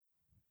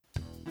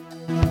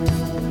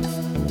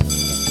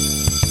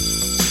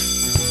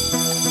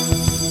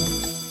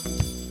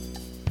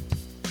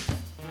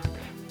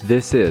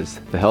This is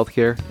the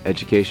Healthcare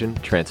Education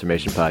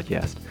Transformation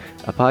Podcast,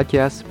 a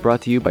podcast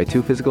brought to you by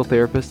two physical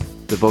therapists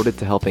devoted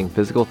to helping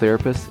physical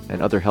therapists and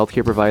other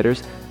healthcare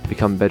providers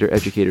become better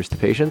educators to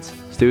patients,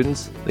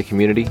 students, the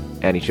community,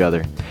 and each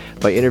other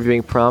by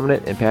interviewing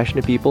prominent and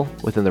passionate people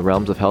within the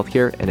realms of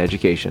healthcare and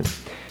education.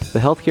 The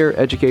Healthcare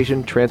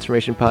Education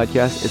Transformation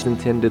Podcast is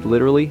intended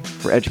literally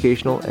for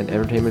educational and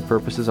entertainment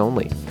purposes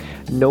only.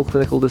 No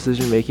clinical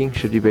decision-making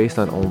should be based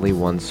on only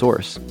one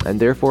source, and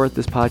therefore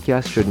this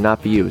podcast should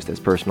not be used as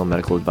personal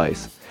medical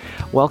advice.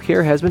 While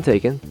care has been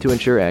taken to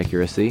ensure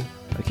accuracy,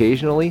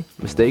 occasionally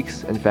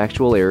mistakes and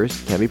factual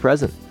errors can be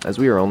present, as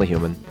we are only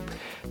human.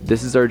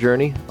 This is our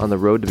journey on the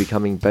road to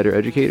becoming better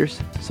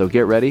educators, so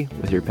get ready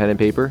with your pen and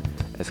paper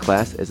as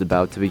class is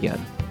about to begin.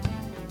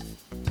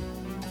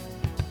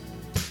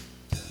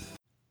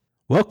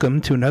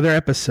 Welcome to another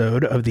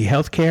episode of the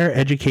Healthcare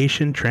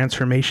Education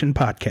Transformation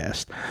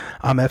Podcast.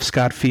 I'm F.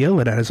 Scott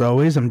Field, and as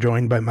always, I'm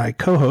joined by my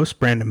co-host,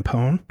 Brandon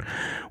Pone.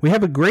 We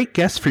have a great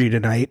guest for you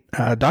tonight.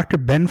 Dr.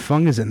 Ben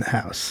Fung is in the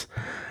house.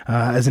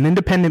 As an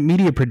independent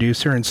media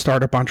producer and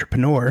startup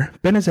entrepreneur,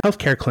 Ben is a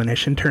healthcare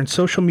clinician turned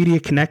social media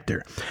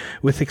connector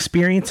with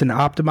experience in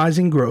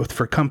optimizing growth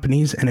for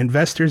companies and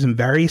investors in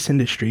various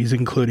industries,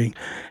 including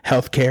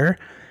healthcare,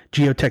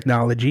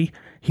 geotechnology,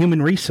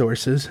 human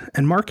resources,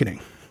 and marketing.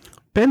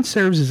 Ben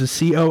serves as a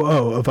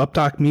COO of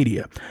Updoc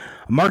Media,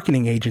 a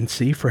marketing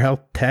agency for health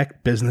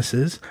tech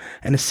businesses,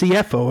 and a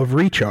CFO of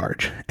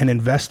Recharge, an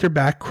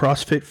investor-backed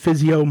CrossFit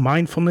physio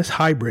mindfulness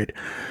hybrid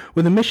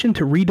with a mission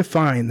to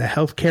redefine the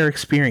healthcare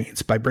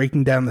experience by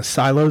breaking down the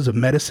silos of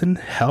medicine,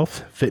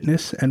 health,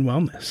 fitness, and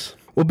wellness.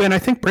 Well, Ben, I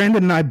think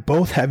Brandon and I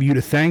both have you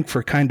to thank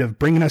for kind of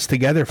bringing us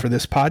together for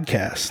this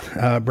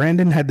podcast.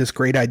 Brandon had this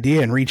great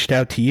idea and reached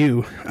out to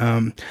you,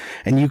 and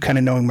you kind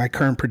of knowing my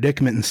current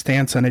predicament and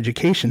stance on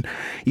education,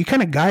 you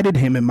kind of guided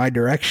him in my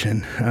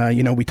direction.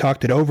 We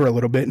talked it over a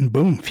little bit, and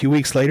boom, a few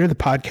weeks later, the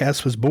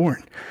podcast was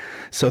born.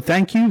 So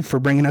thank you for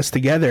bringing us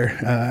together.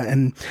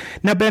 And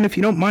now, Ben, if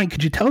you don't mind,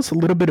 could you tell us a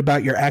little bit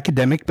about your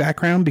academic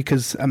background?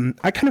 Because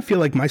I kind of feel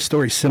like my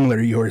story's similar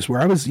to yours, where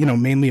I was,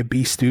 mainly a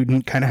B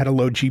student, kind of had a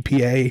low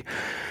GPA.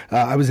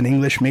 I was an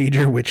English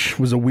major, which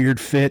was a weird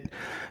fit.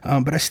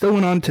 But I still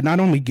went on to not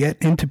only get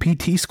into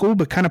PT school,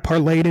 but kind of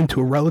parlayed into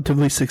a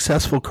relatively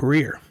successful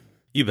career.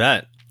 You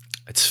bet.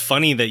 It's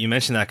funny that you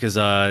mentioned that because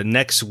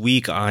next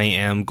week I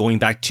am going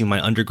back to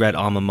my undergrad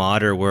alma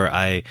mater where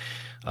I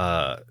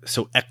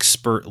so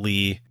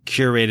expertly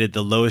curated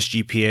the lowest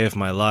GPA of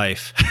my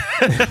life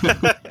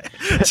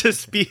to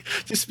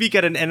speak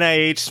at an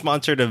NIH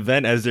sponsored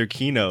event as their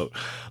keynote.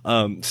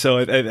 So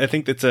I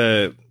think that's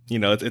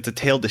it's a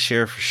tale to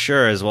share for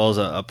sure, as well as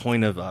a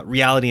point of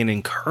reality and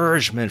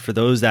encouragement for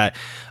those that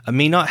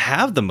may not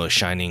have the most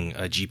shining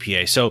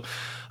GPA. So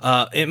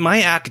in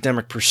my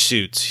academic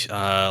pursuits,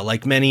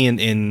 like many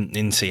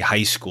in say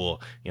high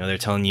school, they're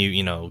telling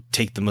you,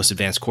 take the most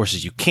advanced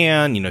courses you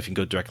can. If you can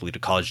go directly to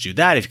college, do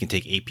that. If you can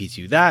take AP,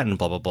 do that, and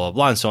blah, blah, blah,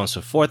 blah, and so on and so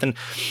forth. And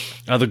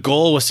the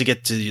goal was to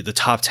get to the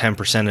top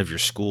 10% of your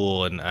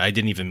school. And I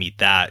didn't even meet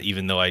that,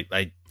 even though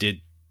I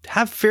did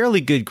have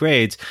fairly good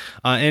grades.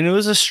 And it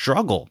was a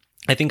struggle.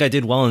 I think I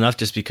did well enough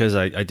just because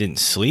I didn't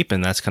sleep.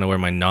 And that's kind of where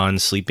my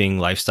non-sleeping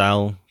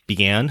lifestyle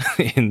began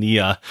in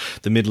the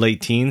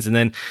mid-late teens. And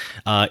then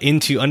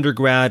into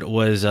undergrad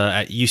was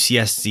at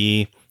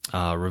UCSD,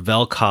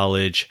 Revelle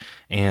College,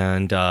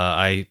 and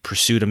I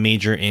pursued a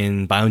major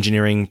in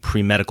bioengineering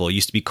pre-medical. It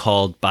used to be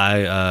called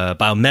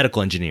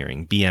biomedical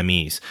engineering,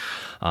 BMEs.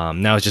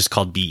 Now it's just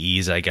called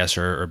BEs, I guess,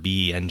 or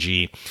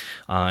BENG.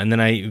 And then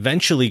I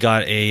eventually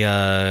got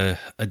a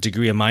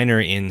degree, a minor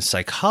in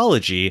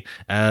psychology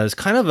as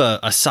kind of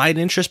a side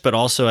interest, but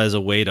also as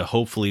a way to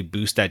hopefully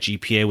boost that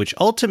GPA, which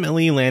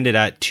ultimately landed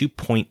at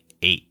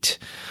 2.8.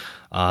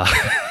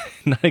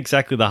 Not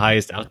exactly the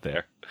highest out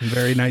there.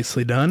 Very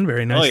nicely done.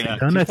 Very nicely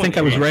done. I think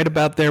I was right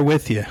about there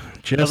with you.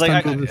 Just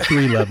under the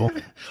 3 level.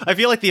 I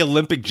feel like the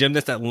Olympic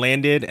gymnast that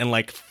landed and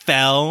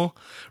fell,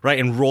 right,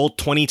 and rolled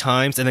 20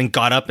 times and then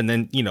got up and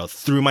then,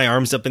 threw my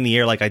arms up in the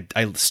air like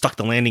I stuck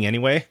the landing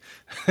anyway.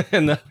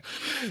 And,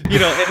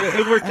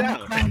 it worked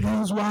out. The crowd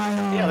goes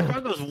wild. Yeah, the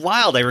crowd goes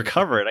wild. I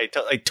recovered.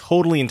 I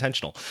totally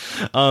intentional.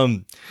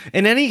 In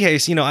any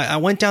case, I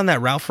went down that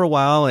route for a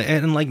while,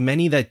 and like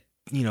many that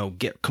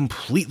get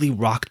completely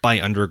rocked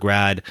by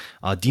undergrad,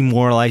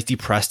 demoralized,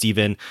 depressed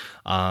even.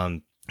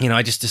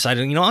 I just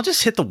decided, I'll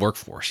just hit the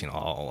workforce.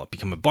 I'll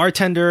become a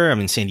bartender. I'm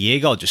in San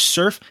Diego. I'll just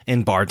surf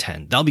and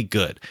bartend. That'll be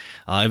good.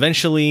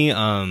 Eventually,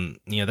 that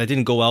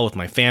didn't go well with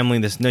my family.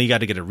 No, you got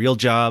to get a real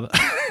job.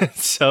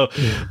 So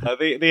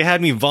they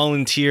had me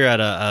volunteer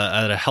at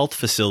a health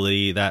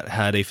facility that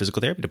had a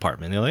physical therapy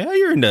department. They're like, oh,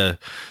 you're into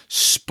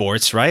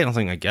sports, right? I was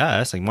like, I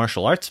guess, like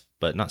martial arts,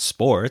 but not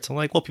sports. I'm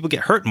like, well, people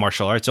get hurt in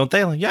martial arts, don't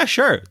they? I'm like, yeah,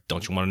 sure.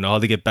 Don't you want to know how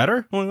they get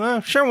better? I'm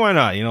like, sure, why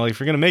not? If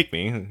you're going to make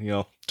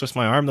me, twist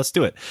my arm, let's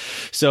do it.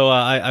 So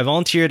I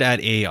volunteered at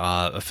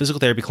a physical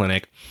therapy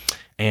clinic.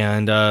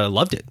 and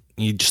loved it.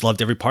 You just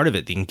loved every part of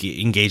it,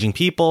 the engaging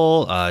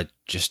people,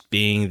 just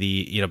being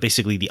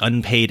basically the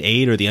unpaid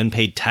aide or the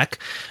unpaid tech.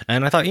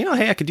 And I thought,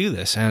 hey, I could do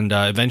this. And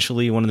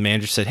eventually one of the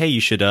managers said, hey, you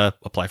should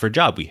apply for a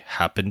job. We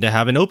happen to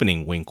have an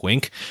opening, wink,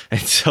 wink.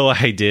 And so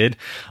I did,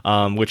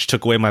 which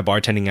took away my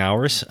bartending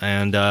hours.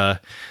 And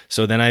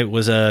so then I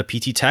was a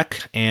PT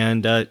tech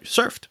and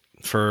surfed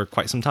for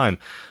quite some time.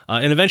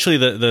 And eventually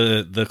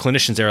the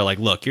clinicians there are like,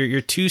 look,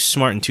 you're too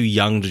smart and too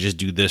young to just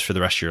do this for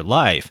the rest of your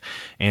life.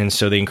 And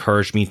so they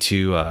encouraged me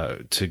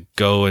to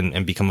go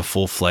and become a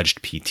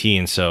full-fledged PT.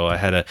 And so I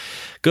had to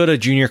go to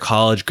junior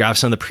college, grab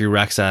some of the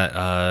prereqs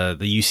that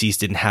the UCs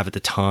didn't have at the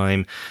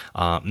time,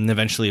 and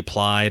eventually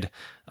applied,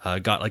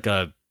 got like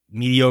a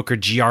mediocre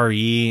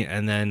GRE,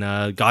 and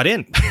then got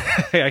in.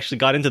 I actually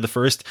got into the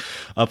first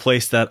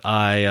place that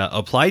I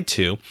applied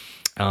to.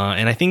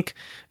 And I think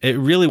it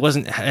really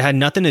it had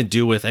nothing to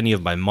do with any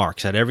of my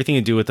marks. It had everything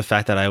to do with the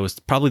fact that I was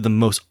probably the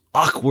most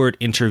awkward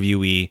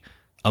interviewee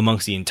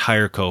amongst the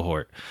entire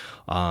cohort.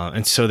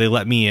 And so they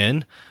let me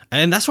in,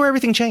 and that's where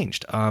everything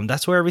changed.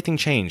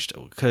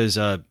 Because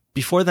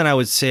before then I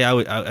would say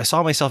I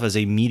saw myself as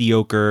a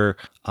mediocre,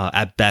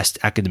 at best,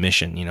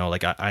 academician.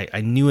 Like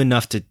I knew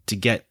enough to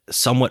get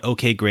somewhat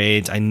okay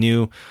grades. I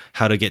knew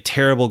how to get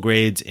terrible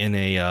grades in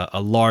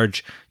a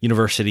large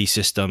university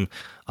system.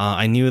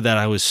 I knew that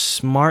I was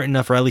smart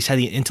enough, or at least had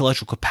the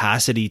intellectual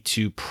capacity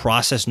to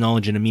process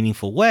knowledge in a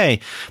meaningful way,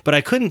 but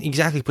I couldn't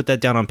exactly put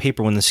that down on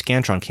paper when the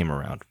Scantron came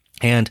around.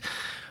 And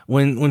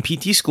when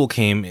PT school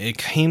came, it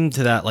came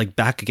to that like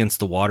back against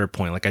the water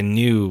point. Like I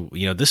knew,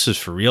 this was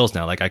for reals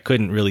now. Like I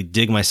couldn't really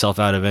dig myself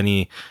out of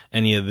any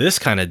of this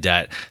kind of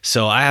debt.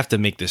 So I have to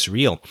make this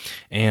real.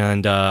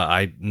 And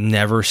I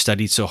never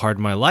studied so hard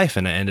in my life.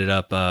 And I ended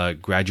up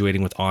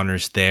graduating with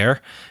honors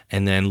there.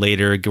 And then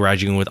later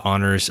graduating with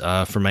honors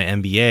for my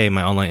MBA,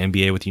 my online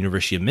MBA with the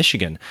University of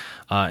Michigan.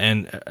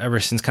 And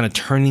ever since kind of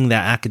turning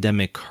that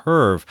academic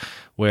curve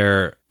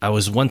where I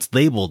was once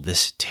labeled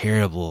this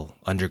terrible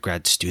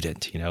undergrad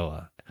student,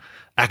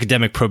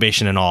 academic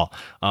probation and all.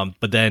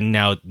 But then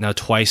now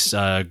twice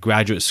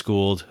graduate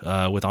schooled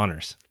with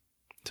honors.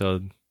 So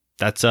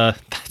that's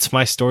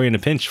my story in a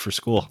pinch for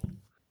school.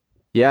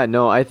 Yeah,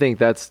 no, I think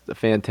that's a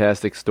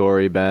fantastic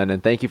story, Ben,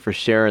 and thank you for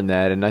sharing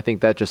that. And I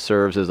think that just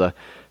serves as a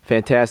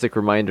fantastic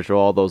reminder to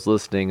all those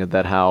listening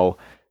that how,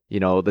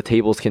 the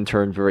tables can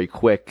turn very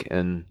quick.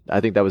 And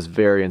I think that was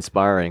very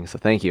inspiring. So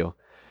thank you.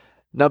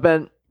 Now,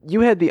 Ben,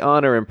 you had the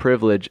honor and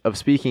privilege of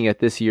speaking at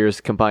this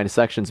year's Combined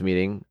Sections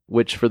meeting,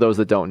 which, for those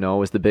that don't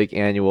know, is the big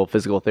annual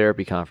physical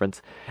therapy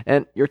conference,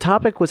 and your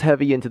topic was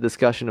heavy into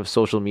discussion of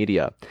social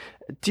media.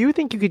 Do you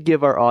think you could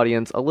give our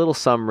audience a little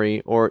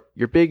summary or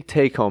your big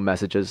take-home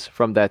messages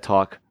from that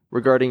talk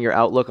regarding your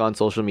outlook on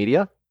social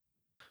media?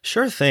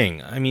 Sure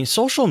thing. I mean,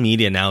 social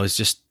media now is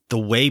just the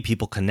way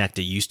people connect.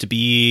 It used to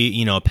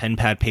be, a pen,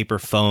 pad, paper,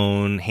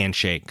 phone,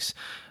 handshakes.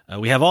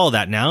 We have all of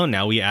that now.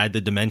 Now we add the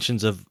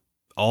dimensions of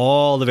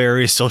all the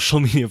various social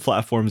media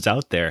platforms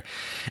out there.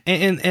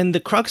 And the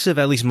crux of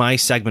at least my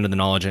segment of the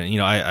knowledge,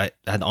 and, I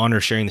had the honor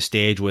of sharing the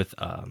stage with,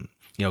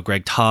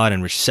 Greg Todd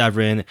and Rich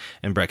Severin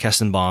and Brett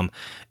Kestenbaum.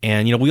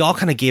 And, we all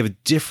kind of gave a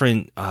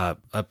different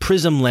a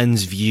prism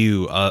lens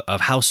view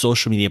of how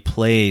social media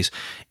plays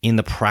in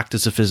the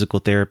practice of physical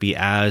therapy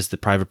as the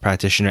private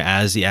practitioner,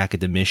 as the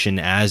academician,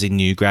 as a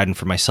new grad, and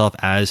for myself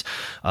as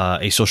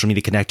a social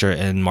media connector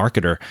and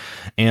marketer.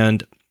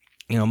 And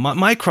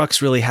my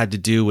crux really had to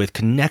do with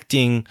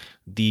connecting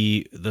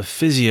the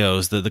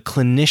physios, the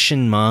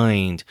clinician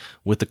mind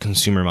with the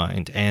consumer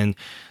mind, and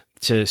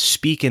to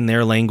speak in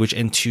their language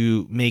and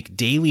to make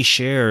daily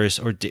shares,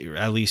 or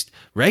at least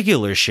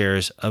regular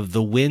shares, of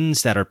the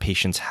wins that our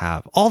patients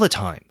have all the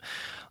time.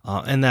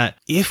 And that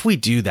if we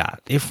do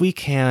that, if we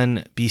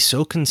can be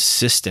so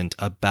consistent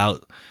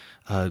about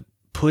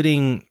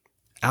putting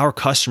our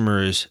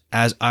customers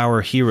as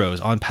our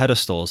heroes on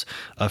pedestals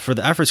for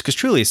the efforts, because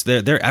truly it's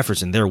their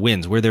efforts and their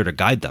wins, we're there to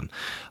guide them,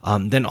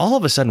 then all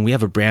of a sudden we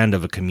have a brand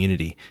of a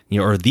community,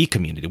 or the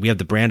community. We have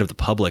the brand of the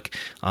public,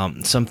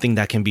 something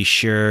that can be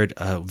shared,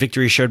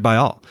 victory shared by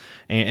all.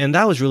 And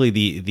that was really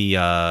the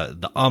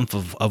umph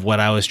of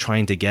what I was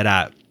trying to get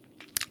at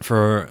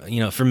for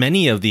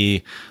many of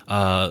the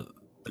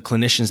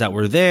clinicians that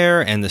were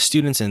there, and the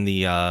students and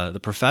the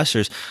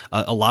professors.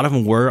 A lot of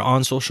them were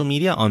on social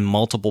media on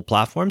multiple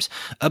platforms,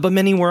 but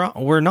many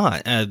were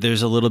not.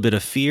 There's a little bit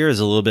of fear. There's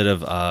a little bit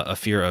of a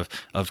fear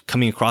of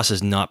coming across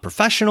as not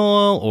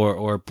professional,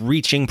 or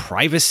breaching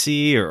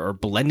privacy, or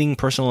blending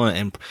personal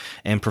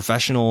and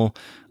professional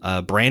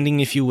branding,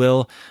 if you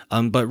will.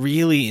 But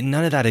really,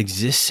 none of that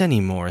exists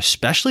anymore,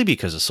 especially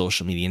because of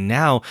social media.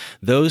 Now,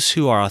 those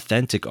who are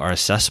authentic are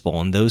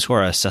accessible, and those who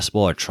are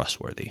accessible are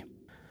trustworthy.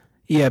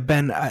 Yeah,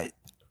 Ben, I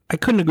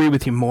couldn't agree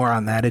with you more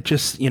on that. It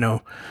just,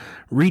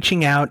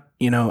 reaching out,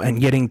 and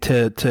getting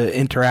to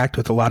interact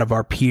with a lot of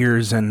our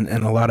peers and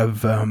a lot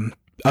of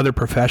other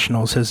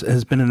professionals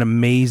has been an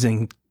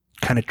amazing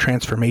kind of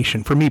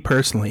transformation for me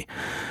personally.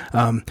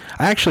 I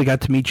actually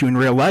got to meet you in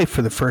real life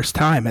for the first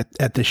time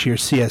at this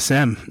year's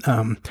CSM.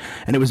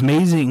 And it was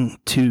amazing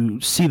to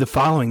see the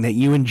following that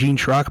you and Gene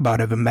Schrockabot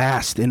have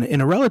amassed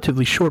in a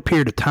relatively short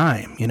period of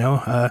time.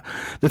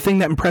 The thing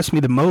that impressed me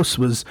the most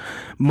was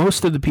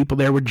most of the people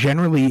there were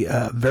generally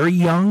very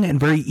young and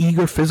very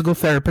eager physical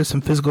therapists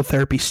and physical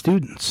therapy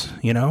students.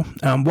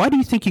 Why do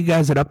you think you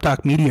guys at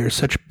Updoc Media are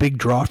such a big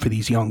draw for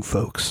these young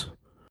folks?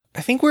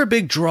 I think we're a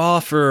big draw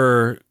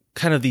for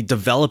kind of the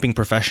developing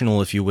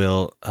professional, if you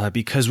will,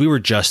 because we were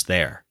just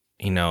there.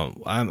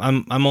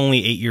 I'm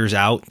only 8 years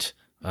out,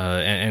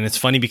 and it's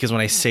funny because when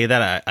I say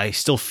that, I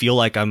still feel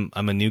like I'm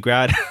a new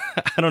grad.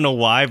 I don't know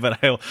why, but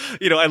I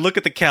look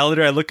at the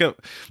calendar, I look at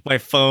my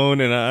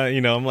phone, and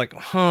I'm like,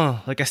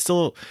 like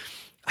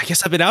I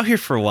guess I've been out here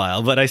for a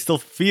while, but I still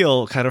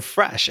feel kind of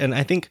fresh, and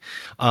I think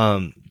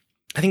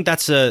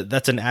that's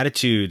an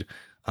attitude.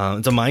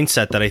 It's a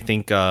mindset that I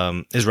think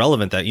is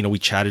relevant that, we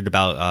chatted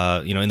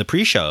about, in the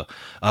pre-show,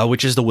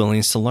 which is the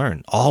willingness to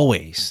learn.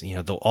 Always,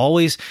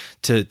 always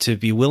to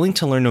be willing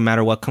to learn no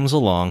matter what comes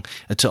along,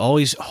 and to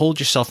always hold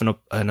yourself in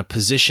a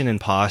position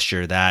and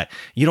posture that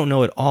you don't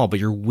know it all, but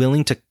you're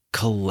willing to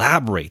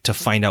collaborate to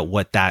find out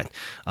what that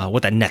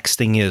next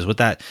thing is, what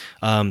that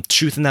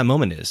truth in that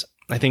moment is.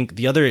 I think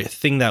the other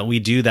thing that we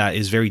do that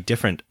is very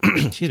different,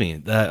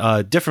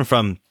 different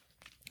from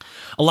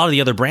a lot of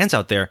the other brands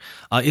out there,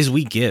 is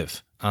we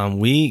give.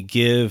 We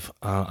give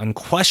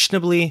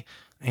unquestionably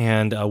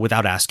and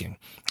without asking.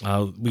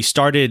 We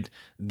started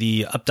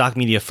the Updoc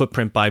Media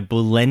footprint by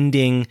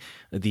blending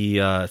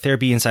the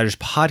Therapy Insiders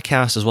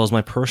podcast as well as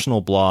my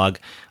personal blog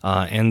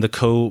and the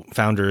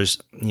co-founders,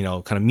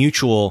 kind of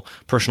mutual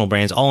personal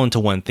brands all into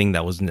one thing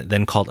that was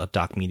then called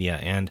Updoc Media.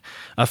 And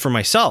for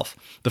myself,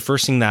 the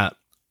first thing that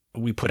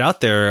we put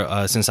out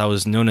there, since I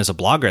was known as a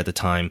blogger at the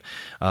time,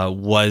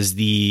 was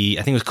I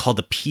think it was called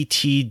the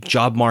PT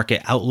Job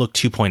Market Outlook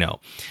 2.0.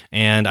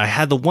 And I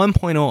had the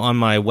 1.0 on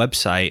my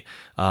website,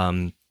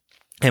 and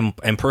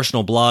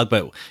personal blog,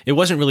 but it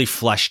wasn't really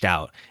fleshed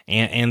out.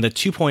 And the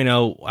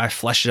 2.0, I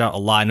fleshed it out a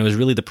lot, and it was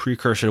really the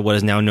precursor to what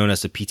is now known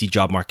as the PT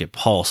Job Market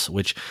Pulse,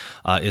 which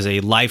is a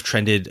live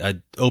trended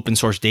open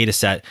source data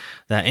set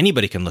that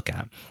anybody can look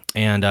at.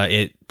 And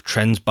it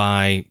trends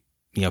by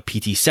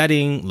PT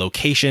setting,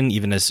 location,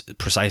 even as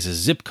precise as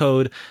zip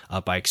code,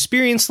 by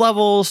experience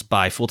levels,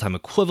 by full-time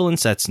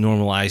equivalents. That's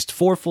normalized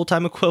for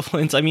full-time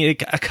equivalents. I mean,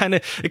 it kind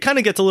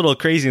of gets a little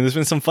crazy. There's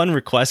been some fun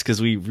requests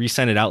because we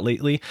resent it out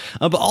lately.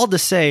 But all to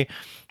say,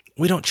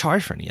 we don't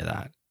charge for any of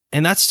that.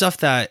 And that's stuff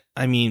that,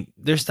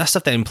 that's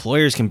stuff that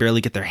employers can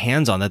barely get their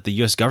hands on, that the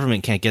U.S.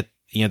 government can't get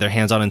their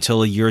hands on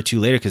until a year or two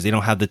later, because they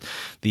don't have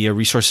the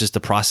resources to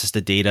process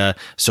the data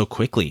so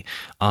quickly.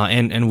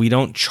 And we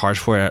don't charge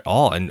for it at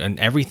all. And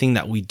everything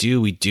that we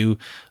do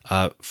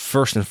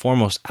first and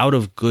foremost out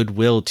of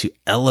goodwill to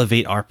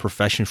elevate our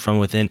profession from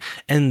within,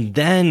 and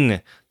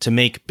then to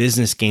make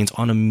business gains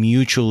on a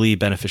mutually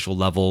beneficial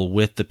level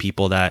with the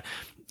people that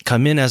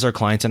come in as our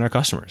clients and our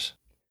customers.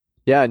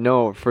 Yeah,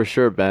 no, for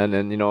sure, Ben.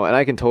 And, and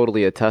I can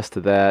totally attest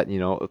to that,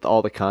 with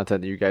all the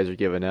content that you guys are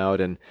giving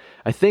out. And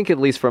I think, at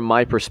least from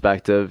my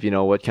perspective,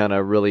 what kind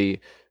of really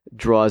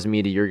draws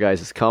me to your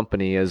guys'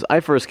 company is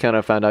I first kind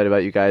of found out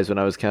about you guys when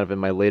I was kind of in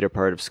my later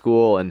part of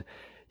school. And,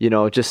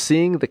 just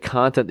seeing the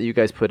content that you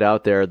guys put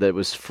out there that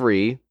was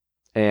free,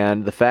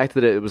 and the fact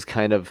that it was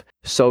kind of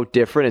so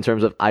different in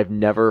terms of I've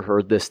never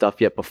heard this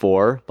stuff yet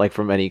before, like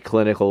from any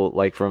clinical,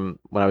 like from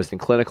when I was in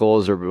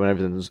clinicals or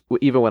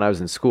even when I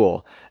was in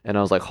school. And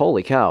I was like,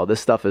 holy cow, this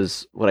stuff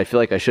is what I feel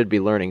like I should be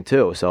learning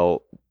too.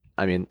 So,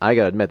 I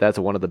gotta admit, that's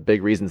one of the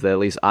big reasons that at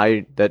least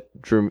that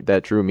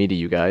drew me to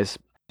you guys.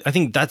 I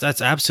think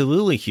that's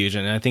absolutely huge.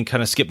 And I think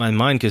kind of skipped my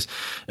mind because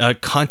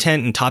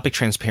content and topic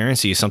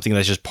transparency is something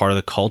that's just part of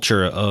the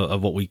culture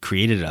of what we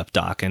created at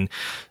Updoc.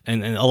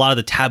 And a lot of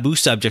the taboo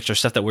subjects are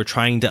stuff that we're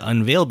trying to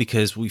unveil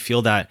because we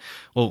feel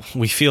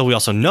we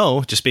also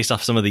know, just based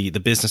off some of the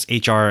business,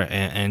 HR,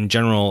 and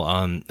general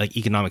like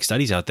economic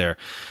studies out there,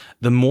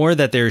 the more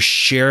that there's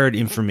shared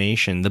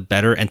information, the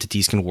better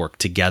entities can work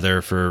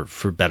together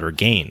for better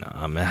gain.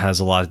 It has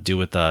a lot to do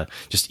with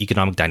just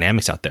economic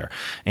dynamics out there.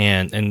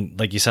 And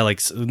like you said,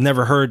 like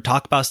never heard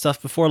talk about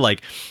stuff before,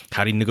 like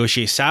how do you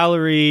negotiate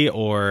salary,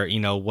 or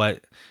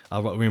what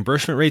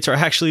reimbursement rates are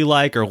actually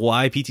like, or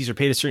why PTs are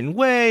paid a certain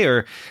way,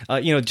 or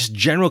just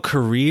general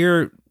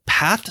career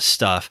path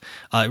stuff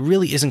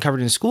really isn't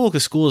covered in school,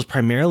 because school is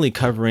primarily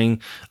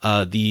covering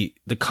the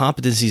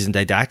competencies and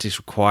didactics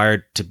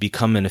required to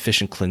become an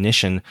efficient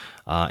clinician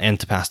and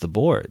to pass the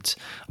boards.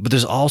 But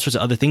there's all sorts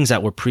of other things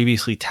that were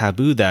previously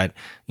taboo that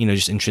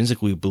just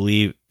intrinsically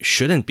believe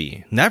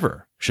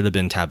never should have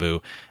been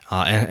taboo,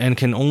 and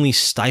can only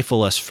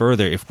stifle us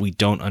further if we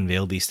don't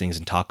unveil these things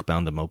and talk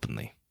about them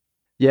openly.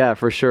 Yeah,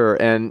 for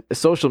sure. And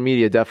social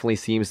media definitely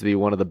seems to be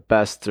one of the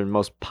best and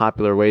most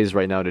popular ways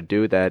right now to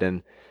do that.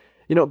 And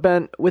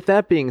Ben, with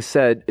that being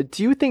said,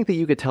 do you think that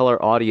you could tell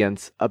our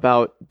audience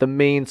about the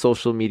main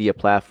social media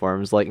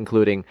platforms, like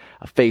including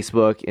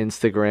Facebook,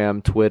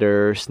 Instagram,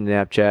 Twitter,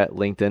 Snapchat,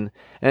 LinkedIn?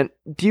 And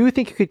do you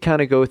think you could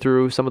kind of go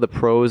through some of the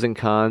pros and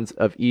cons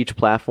of each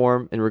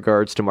platform in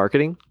regards to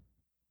marketing?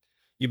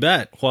 You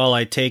bet. While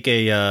I take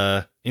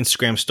a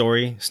Instagram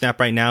story, snap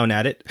right now and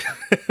add it.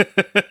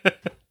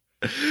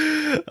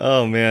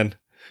 Oh, man.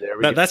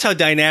 That's how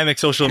dynamic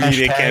social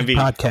media can be.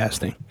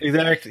 Podcasting.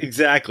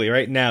 Exactly.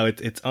 Right now,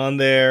 it's on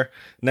there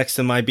next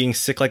to my being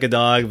sick like a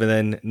dog, but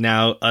then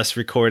now us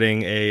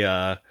recording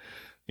a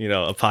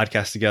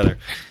podcast together.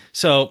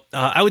 So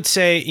I would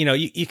say,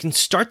 you can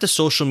start the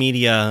social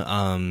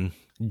media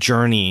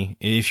journey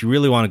if you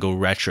really want to go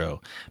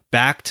retro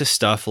back to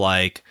stuff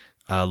like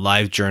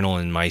LiveJournal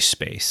and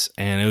MySpace,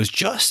 and it was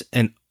just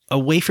a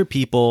way for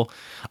people.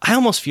 I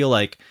almost feel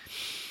like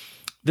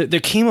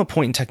there came a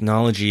point in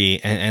technology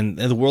and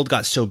the world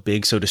got so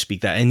big, so to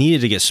speak, that it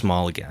needed to get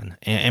small again.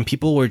 And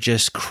people were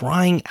just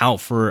crying out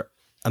for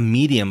a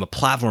medium, a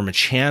platform, a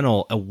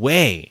channel, a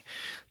way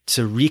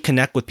to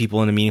reconnect with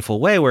people in a meaningful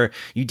way where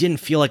you didn't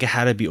feel like it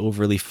had to be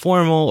overly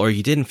formal or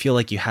you didn't feel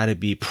like you had to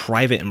be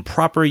private and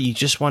proper. You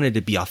just wanted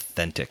to be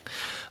authentic.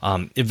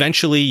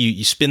 Eventually,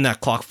 you spin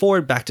that clock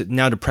forward back to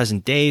now to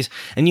present days,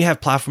 and you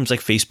have platforms like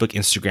Facebook,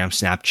 Instagram,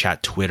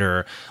 Snapchat,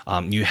 Twitter.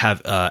 You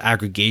have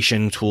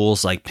aggregation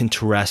tools like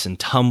Pinterest and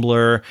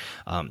Tumblr.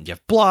 You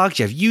have blogs,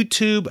 you have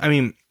YouTube. I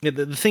mean,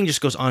 the thing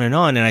just goes on, and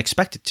I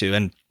expect it to.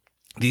 And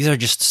these are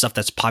just stuff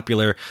that's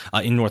popular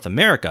in North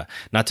America,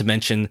 not to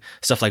mention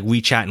stuff like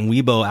WeChat and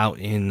Weibo out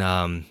in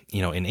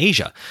in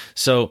Asia.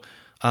 So,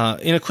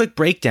 in a quick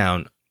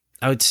breakdown,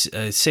 I would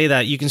say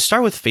that you can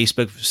start with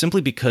Facebook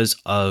simply because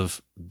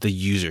of the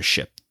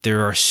usership.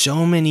 There are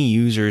so many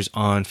users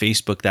on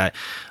Facebook that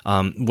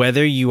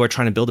whether you are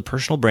trying to build a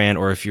personal brand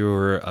or if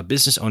you're a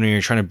business owner and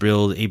you're trying to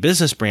build a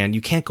business brand, you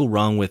can't go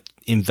wrong with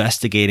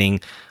investigating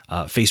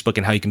Facebook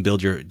and how you can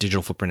build your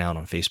digital footprint out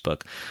on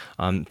Facebook.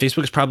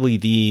 Facebook is probably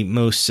the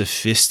most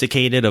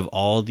sophisticated of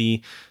all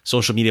the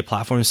social media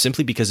platforms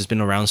simply because it's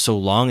been around so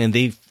long and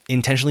they've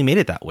intentionally made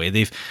it that way.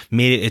 They've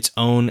made it its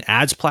own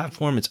ads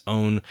platform, its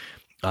own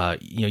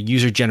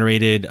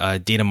user-generated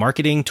data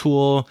marketing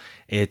tool,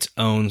 its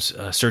own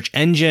search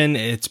engine.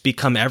 It's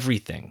become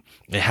everything.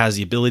 It has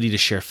the ability to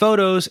share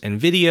photos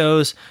and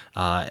videos,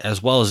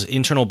 as well as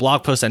internal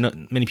blog posts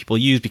that many people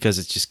use because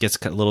it just gets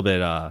a little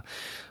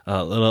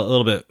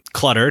bit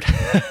cluttered,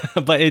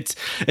 but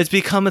it's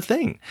become a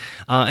thing.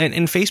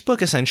 And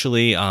Facebook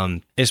essentially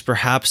is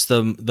perhaps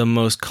the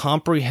most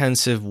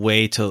comprehensive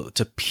way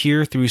to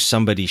peer through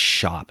somebody's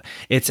shop.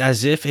 It's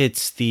as if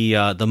it's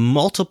the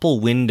multiple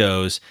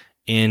windows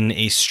in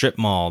a strip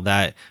mall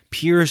that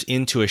peers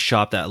into a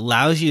shop that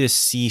allows you to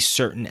see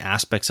certain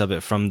aspects of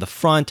it from the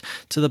front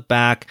to the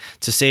back,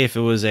 to say if it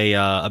was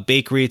a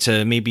bakery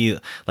to maybe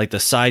like the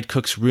side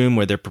cook's room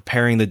where they're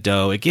preparing the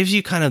dough. It gives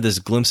you kind of this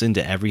glimpse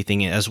into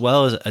everything as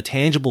well as a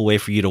tangible way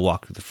for you to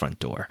walk through the front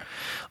door.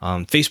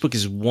 Facebook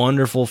is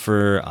wonderful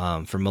for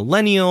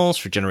millennials,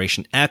 for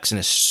Generation X, and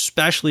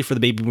especially for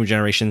the baby boomer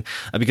generation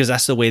because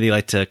that's the way they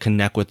like to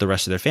connect with the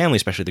rest of their family,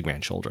 especially the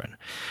grandchildren.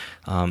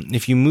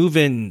 If you move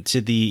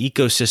into the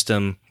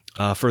ecosystem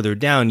further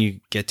down, you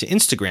get to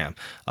Instagram,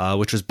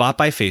 which was bought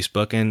by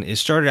Facebook, and it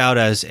started out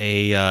as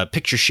a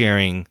picture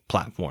sharing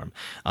platform,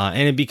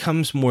 and it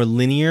becomes more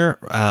linear.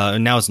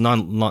 Now it's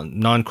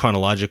non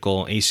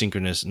chronological,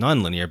 asynchronous,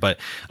 non-linear, but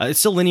it's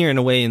still linear in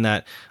a way in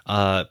that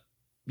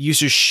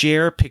users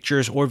share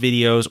pictures or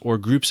videos or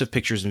groups of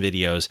pictures and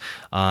videos,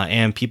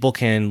 and people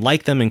can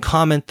like them and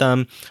comment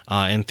them.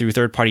 And through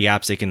third-party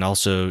apps, they can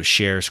also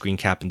share, screen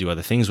cap, and do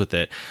other things with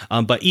it.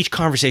 But each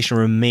conversation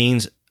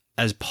remains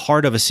as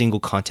part of a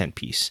single content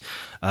piece.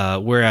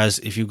 Whereas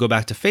if you go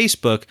back to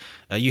Facebook,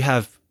 you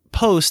have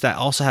posts that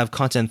also have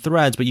content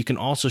threads, but you can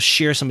also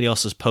share somebody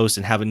else's post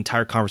and have an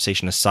entire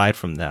conversation aside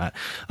from that,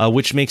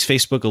 which makes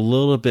Facebook a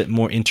little bit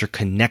more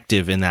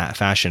interconnective in that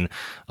fashion,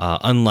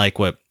 unlike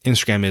what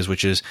Instagram is,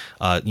 which is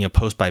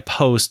post by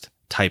post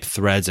type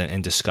threads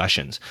and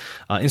discussions.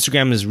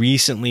 Instagram has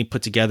recently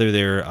put together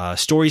their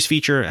stories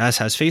feature, as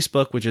has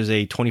Facebook, which is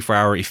a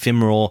 24-hour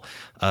ephemeral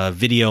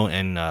video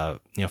and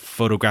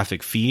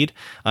photographic feed.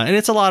 And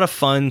it's a lot of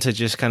fun to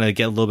just kind of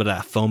get a little bit of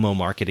that FOMO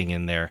marketing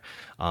in there.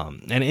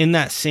 And in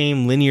that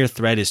same linear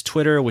thread is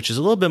Twitter, which is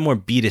a little bit more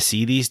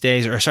B2C these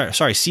days, or sorry,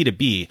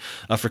 C2B,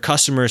 for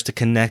customers to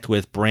connect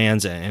with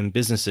brands and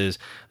businesses.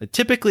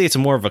 Typically, it's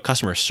more of a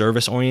customer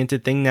service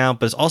oriented thing now,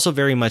 but it's also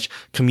very much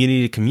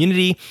community to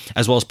community,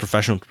 as well as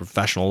professional to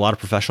professional. A lot of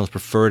professionals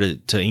prefer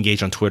to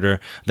engage on Twitter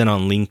than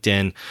on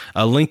LinkedIn.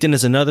 LinkedIn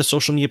is another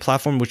social media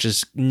platform, which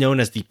is known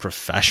as the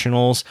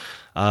professionals'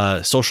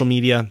 social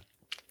media.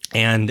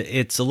 And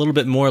it's a little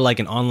bit more like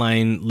an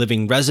online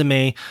living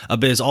resume,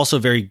 but it's also a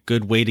very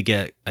good way to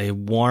get a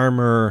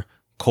warmer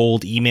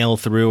cold email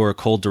through or a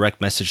cold direct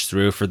message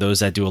through for those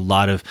that do a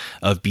lot of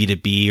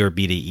B2B or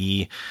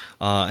B2E.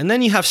 And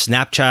then you have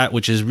Snapchat,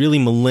 which is really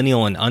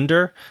millennial and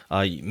under.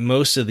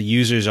 Most of the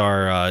users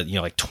are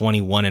like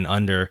 21 and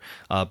under,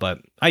 but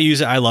I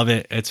use it. I love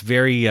it. It's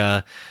very,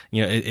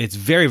 it's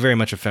very, very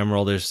much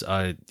ephemeral. There's,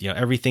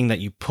 everything that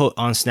you put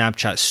on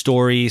Snapchat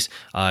stories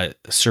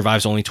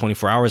survives only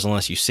 24 hours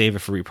unless you save it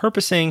for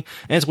repurposing.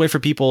 And it's a way for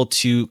people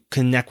to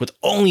connect with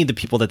only the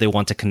people that they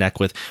want to connect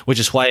with, which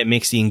is why it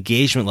makes the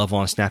engagement level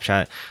on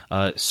Snapchat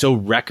so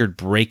record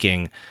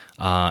breaking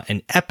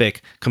and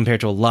epic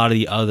compared to a lot of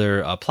the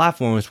other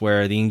platforms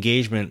where the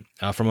engagement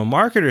from a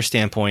marketer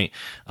standpoint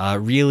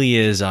really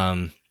is,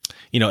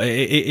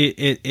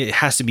 it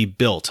has to be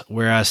built,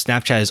 whereas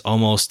Snapchat is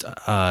almost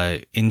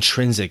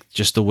intrinsic,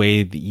 just the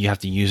way that you have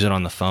to use it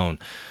on the phone.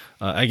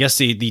 I guess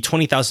the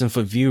 20,000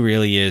 foot view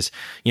really is,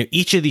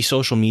 each of these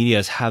social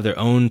medias have their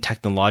own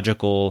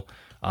technological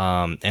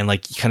and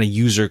like kind of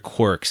user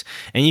quirks,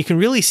 and you can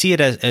really see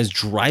it as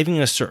driving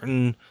a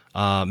certain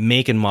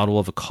make and model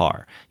of a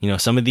car.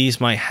 Some of these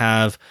might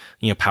have,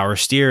 power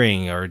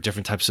steering or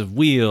different types of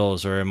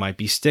wheels, or it might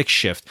be stick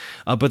shift,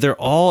 but they're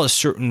all a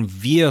certain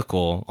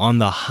vehicle on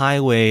the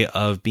highway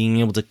of being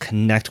able to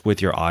connect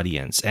with your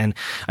audience. And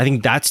I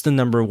think that's the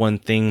number one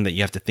thing that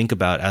you have to think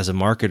about as a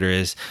marketer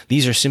is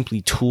these are simply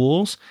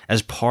tools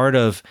as part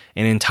of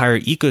an entire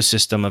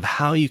ecosystem of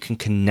how you can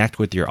connect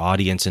with your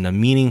audience in a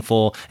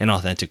meaningful and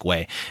authentic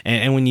way.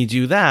 And when you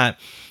do that,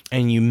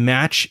 and you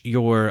match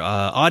your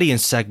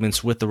audience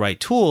segments with the right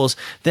tools,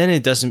 then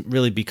it doesn't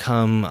really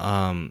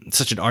become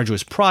such an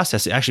arduous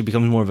process. It actually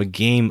becomes more of a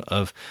game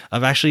of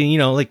actually,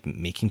 like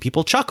making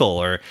people chuckle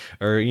or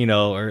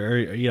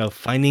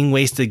finding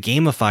ways to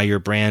gamify your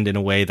brand in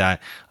a way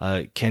that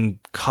can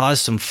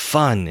cause some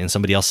fun in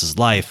somebody else's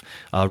life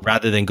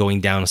rather than going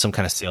down some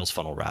kind of sales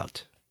funnel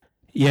route.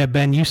 Yeah,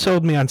 Ben, you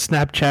sold me on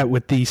Snapchat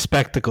with the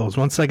spectacles.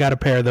 Once I got a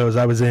pair of those,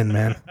 I was in,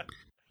 man.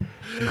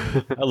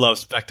 I love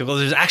spectacles.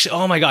 There's actually,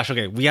 oh my gosh,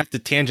 okay, we have to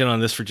tangent on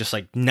this for just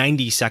like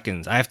 90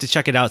 seconds. I have to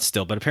check it out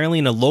still, but apparently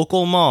in a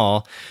local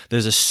mall,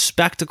 there's a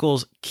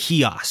spectacles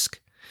kiosk.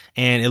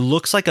 And it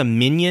looks like a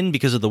minion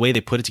because of the way they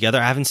put it together.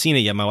 I haven't seen it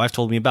yet. My wife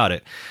told me about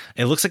it.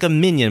 It looks like a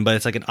minion, but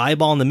it's like an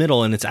eyeball in the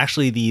middle, and it's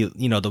actually the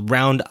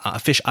round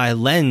fish eye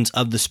lens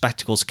of the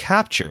spectacles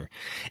capture.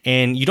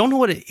 And you don't know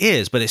what it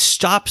is, but it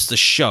stops the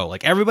show.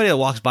 Like everybody that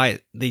walks by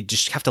it, they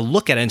just have to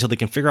look at it until they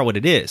can figure out what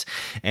it is.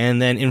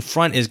 And then in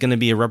front is going to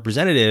be a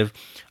representative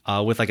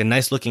with like a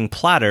nice looking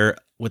platter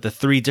with the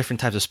 3 different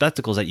types of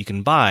spectacles that you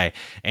can buy.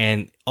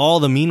 And all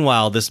the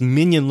meanwhile, this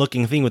minion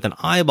looking thing with an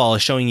eyeball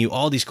is showing you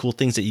all these cool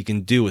things that you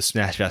can do with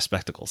Snapchat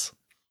spectacles.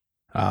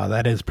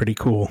 That is pretty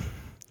cool.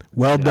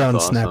 Well done,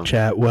 awesome.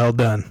 Snapchat. Well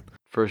done.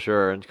 For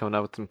sure. And coming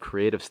out with some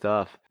creative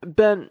stuff.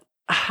 Ben,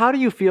 how do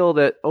you feel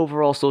that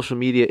overall social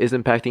media is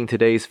impacting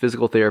today's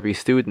physical therapy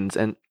students?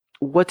 And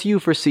what do you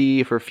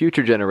foresee for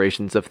future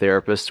generations of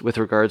therapists with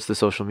regards to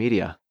social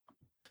media?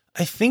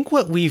 I think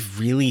what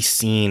we've really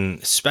seen,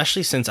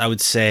 especially since I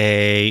would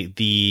say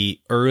the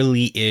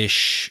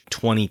early-ish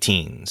 20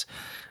 teens,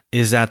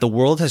 is that the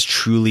world has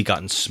truly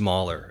gotten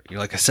smaller.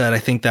 Like I said, I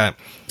think that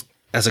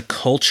as a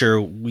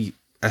culture,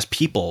 as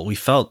people, we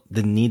felt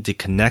the need to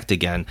connect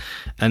again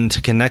and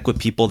to connect with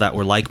people that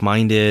were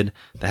like-minded,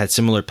 that had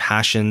similar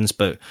passions,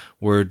 but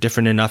were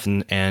different enough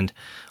and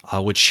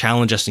would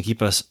challenge us and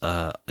keep us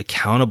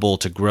accountable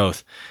to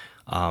growth.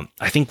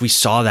 I think we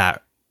saw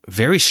that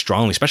very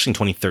strongly, especially in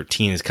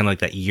 2013. It's kind of like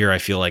that year I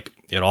feel like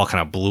it all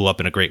kind of blew up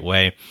in a great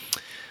way.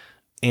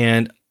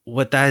 And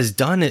what that has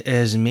done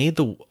is made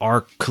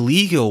our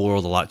collegial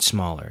world a lot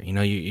smaller.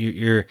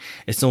 You're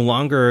it's no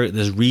longer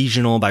this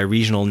regional by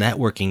regional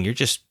networking. You're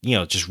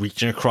just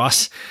reaching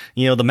across,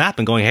 the map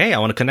and going, hey, I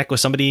want to connect with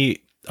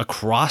somebody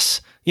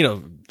across,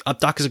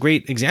 UpDoc is a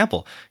great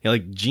example.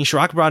 Like Gene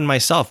Shirakabrad and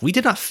myself, we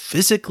did not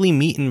physically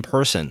meet in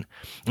person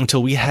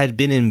until we had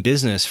been in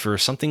business for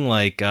something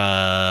like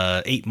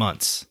 8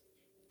 months.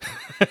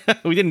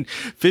 We didn't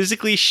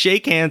physically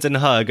shake hands and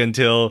hug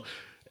until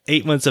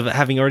 8 months of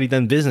having already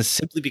done business,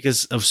 simply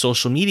because of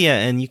social media.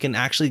 And you can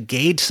actually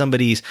gauge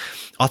somebody's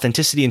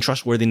authenticity and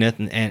trustworthiness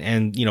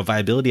and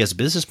viability as a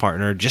business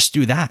partner just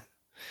through that.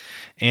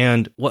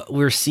 And what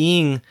we're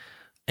seeing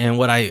and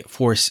what I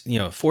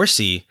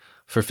foresee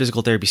for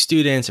physical therapy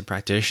students and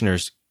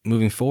practitioners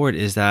moving forward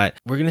is that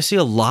we're going to see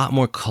a lot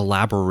more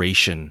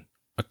collaboration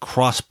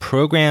across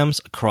programs,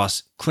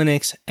 across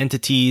clinics,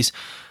 entities,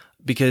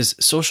 because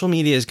social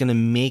media is going to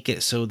make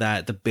it so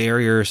that the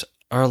barriers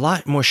are a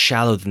lot more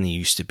shallow than they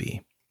used to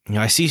be.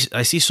 I see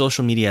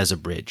social media as a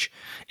bridge.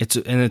 It's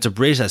a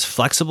bridge that's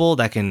flexible,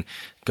 that can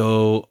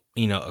go,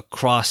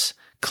 across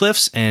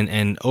cliffs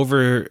and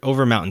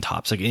over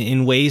mountaintops, like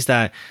in ways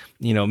that,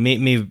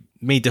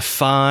 may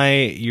defy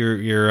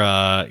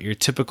your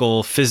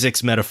typical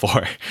physics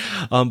metaphor,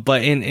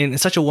 but in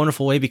such a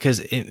wonderful way, because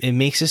it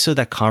makes it so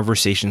that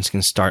conversations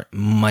can start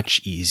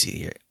much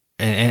easier.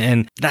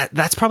 And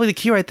that's probably the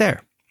key right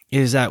there,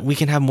 is that we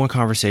can have more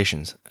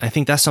conversations. I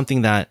think that's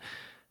something that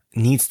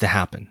needs to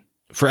happen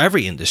for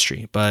every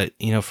industry, but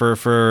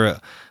for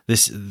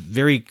this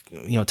very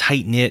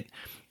tight knit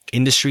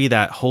industry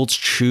that holds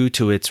true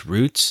to its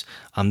roots,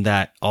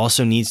 that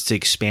also needs to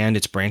expand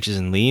its branches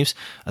and leaves.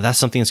 That's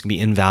something that's going to be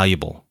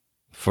invaluable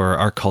for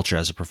our culture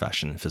as a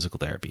profession in physical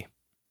therapy.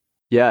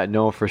 Yeah,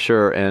 no, for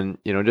sure. And,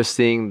 just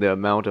seeing the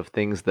amount of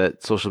things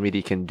that social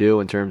media can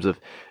do in terms of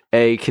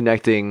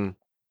connecting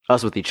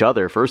us with each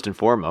other first and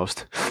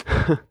foremost.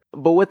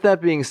 But with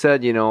that being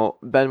said,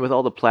 Ben, with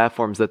all the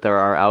platforms that there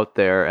are out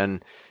there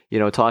and,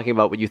 talking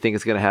about what you think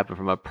is going to happen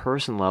from a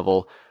person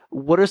level,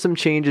 what are some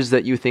changes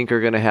that you think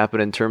are going to happen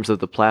in terms of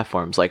the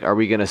platforms? Like, are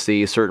we going to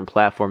see certain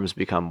platforms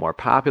become more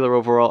popular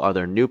overall? Are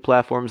there new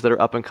platforms that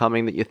are up and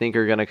coming that you think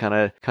are going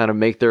to kind of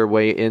make their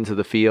way into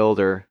the field?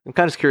 Or I'm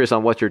kind of curious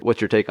on what's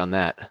your take on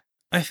that.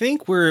 I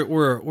think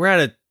we're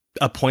at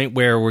a point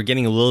where we're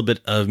getting a little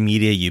bit of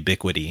media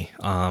ubiquity.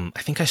 I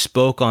think I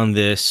spoke on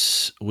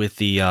this with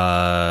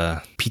the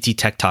PT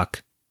Tech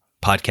Talk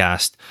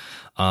podcast,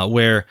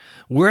 where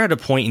we're at a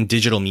point in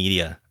digital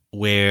media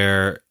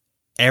where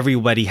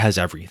everybody has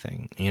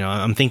everything.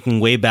 I'm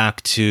thinking way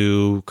back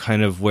to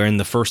kind of when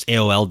the first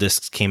AOL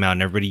discs came out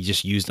and everybody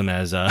just used them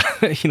as,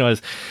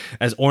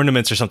 as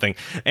ornaments or something.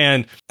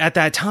 And at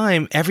that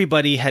time,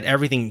 everybody had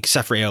everything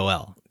except for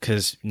AOL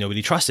because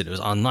nobody trusted. It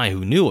was online.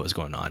 Who knew what was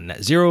going on?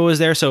 Net Zero was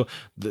there. So,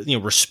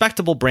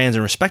 respectable brands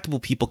and respectable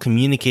people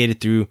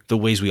communicated through the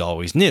ways we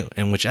always knew,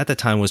 and which at the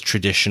time was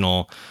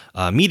traditional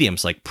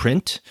mediums like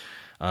print,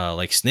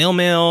 like snail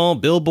mail,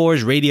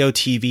 billboards, radio,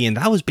 TV, and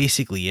that was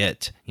basically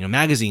it.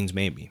 Magazines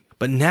maybe.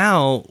 But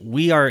now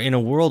we are in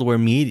a world where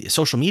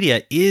social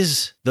media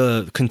is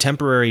the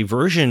contemporary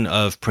version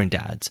of print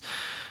ads.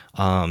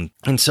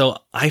 And so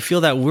I feel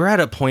that we're at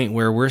a point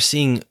where we're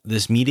seeing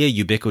this media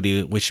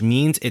ubiquity, which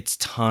means it's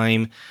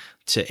time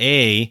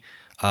to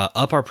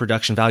up our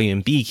production value,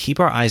 and B, keep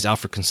our eyes out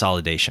for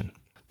consolidation.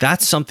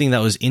 That's something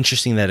that was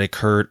interesting that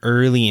occurred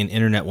early in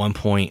Internet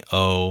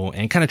 1.0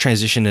 and kind of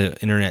transitioned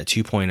to Internet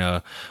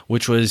 2.0,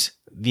 which was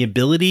the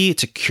ability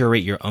to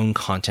curate your own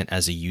content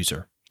as a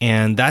user.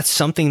 And that's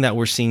something that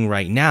we're seeing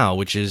right now,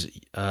 which is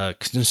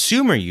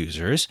consumer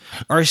users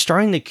are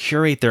starting to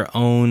curate their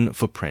own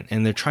footprint,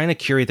 and they're trying to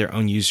curate their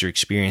own user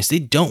experience. They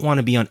don't want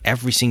to be on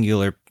every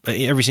single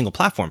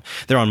platform.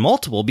 They're on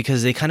multiple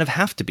because they kind of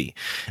have to be.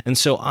 And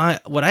so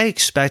what I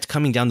expect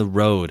coming down the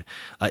road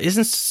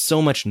isn't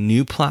so much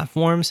new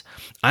platforms.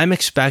 I'm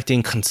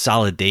expecting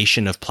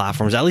consolidation of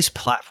platforms, at least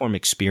platform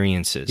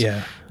experiences.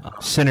 Yeah,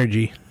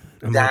 synergy.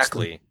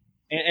 Exactly.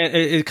 And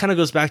it kind of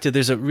goes back to,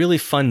 there's a really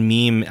fun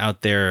meme out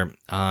there.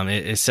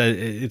 It says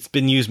it's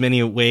been used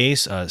many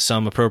ways,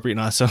 some appropriate,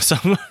 not so,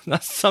 some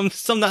not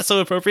so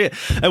appropriate,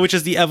 which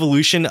is the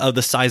evolution of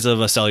the size of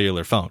a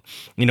cellular phone.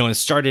 It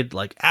started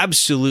like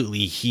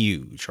absolutely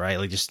huge, right?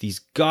 Like just these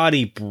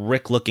gaudy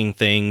brick looking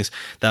things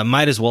that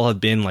might as well have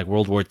been like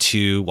World War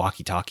II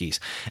walkie-talkies.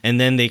 And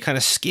then they kind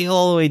of scale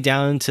all the way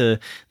down to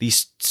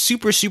these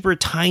super, super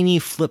tiny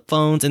flip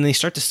phones, and they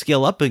start to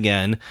scale up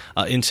again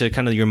into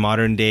kind of your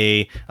modern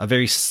day, a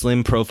very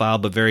slim profile,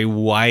 but very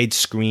wide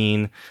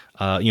screen,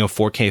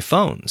 4K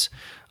phones,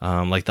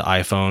 like the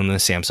iPhone, the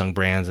Samsung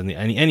brands, and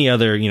any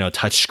other, pure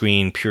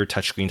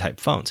touchscreen type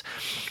phones.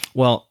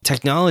 Well,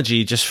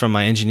 technology, just from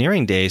my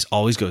engineering days,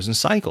 always goes in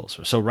cycles.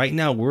 So right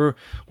now we're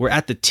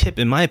at the tip,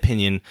 in my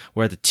opinion,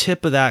 we're at the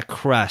tip of that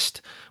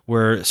crest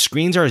where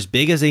screens are as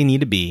big as they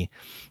need to be.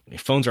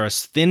 Phones are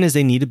as thin as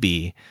they need to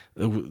be.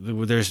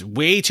 There's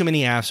way too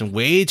many apps and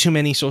way too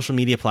many social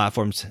media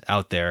platforms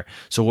out there.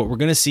 So what we're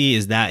going to see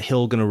is that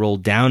hill going to roll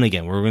down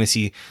again. We're going to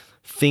see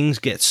things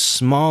get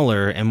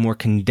smaller and more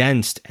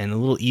condensed and a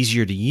little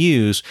easier to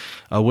use,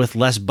 with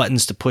less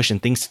buttons to push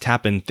and things to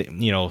tap and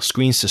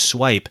screens to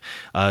swipe,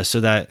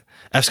 so that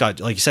F-Scott,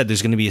 like you said,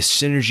 there's going to be a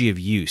synergy of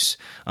use.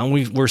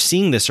 We're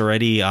seeing this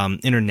already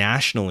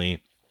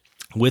internationally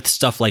with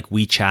stuff like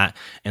WeChat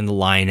and the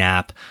Line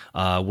app,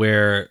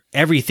 where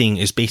everything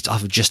is based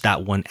off of just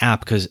that one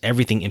app because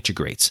everything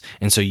integrates.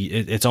 And so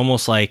it's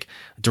almost like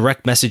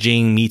direct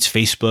messaging meets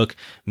Facebook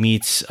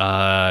meets,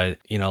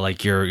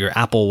 like your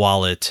Apple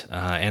Wallet,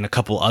 and a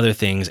couple other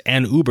things,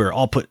 and Uber,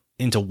 all put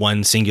into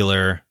one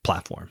singular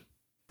platform.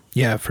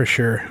 Yeah, for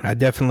sure. I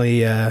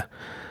definitely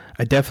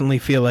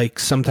feel like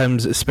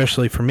sometimes,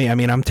 especially for me, I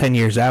mean, I'm 10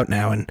 years out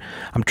now and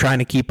I'm trying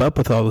to keep up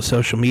with all the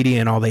social media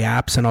and all the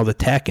apps and all the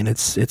tech, and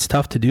it's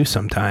tough to do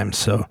sometimes.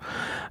 So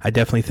I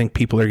definitely think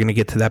people are going to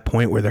get to that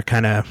point where they're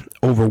kind of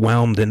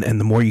overwhelmed, and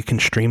the more you can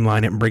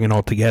streamline it and bring it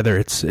all together,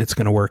 it's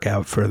going to work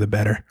out for the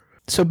better.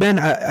 So Ben,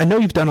 I know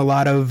you've done a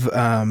lot of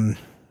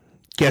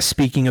guest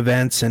speaking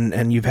events,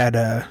 and you've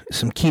had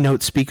some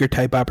keynote speaker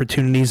type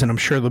opportunities, and I'm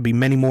sure there'll be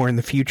many more in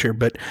the future,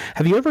 but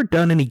have you ever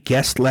done any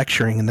guest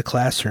lecturing in the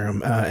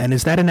classroom? And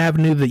is that an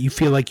avenue that you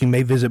feel like you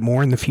may visit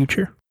more in the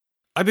future?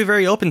 I'd be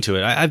very open to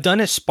it. I've done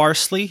it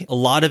sparsely. A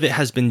lot of it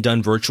has been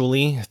done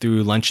virtually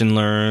through Lunch and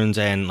Learns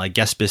and like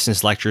guest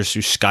business lectures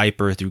through Skype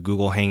or through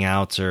Google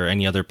Hangouts or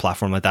any other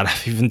platform like that.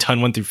 I've even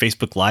done one through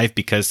Facebook Live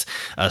because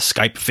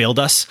Skype failed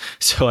us.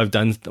 So I've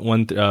done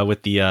one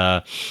with the,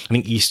 I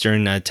think,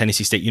 Eastern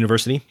Tennessee State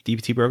University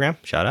DPT program.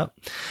 Shout out.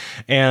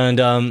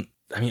 And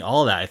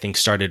all of that, I think,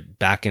 started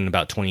back in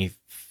about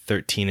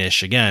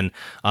 2013-ish again.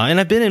 And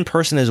I've been in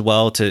person as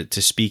well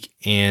to speak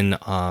in,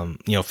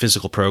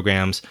 physical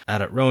programs.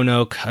 Out at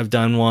Roanoke, I've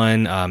done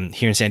one.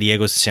 Here in San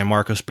Diego, it's the San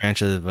Marcos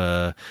branch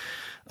of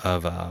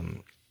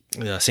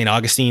St.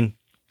 Augustine.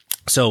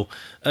 So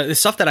it's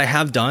stuff that I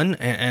have done,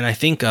 and I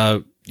think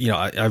I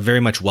very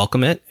much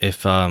welcome it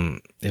if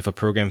a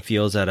program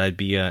feels that I'd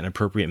be an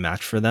appropriate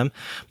match for them.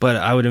 But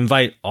I would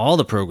invite all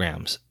the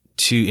programs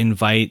to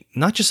invite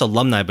not just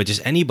alumni, but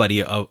just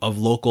anybody of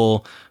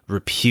local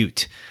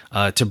repute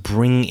to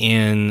bring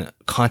in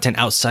content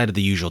outside of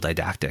the usual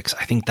didactics.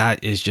 I think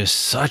that is just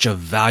such a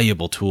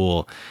valuable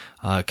tool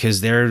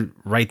because they're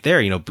right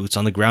there, boots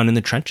on the ground in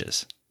the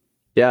trenches.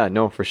 Yeah,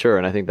 no, for sure.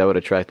 And I think that would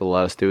attract a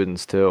lot of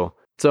students too.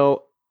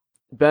 So,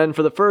 Ben,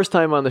 for the first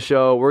time on the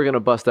show, we're going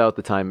to bust out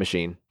the time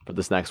machine for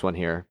this next one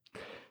here.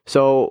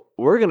 So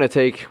we're going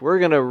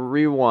to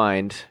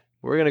rewind.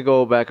 We're going to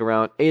go back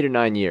around 8 or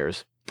 9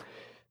 years.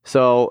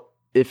 So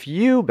if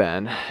you,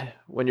 Ben,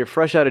 when you're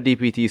fresh out of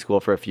DPT school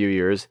for a few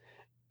years,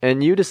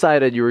 and you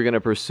decided you were going to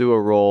pursue a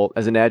role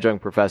as an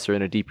adjunct professor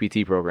in a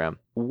DPT program,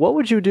 what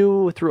would you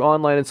do through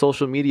online and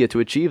social media to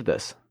achieve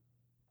this?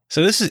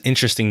 So this is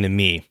interesting to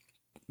me,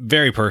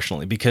 very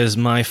personally, because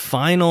my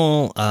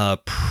final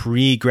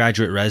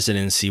pre-graduate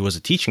residency was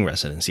a teaching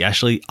residency. I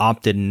actually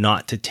opted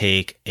not to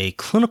take a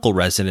clinical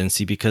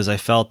residency because I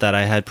felt that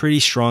I had pretty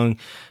strong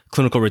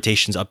clinical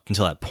rotations up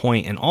until that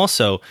point. And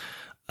also,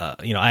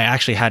 I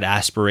actually had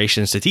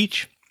aspirations to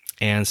teach.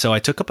 And so I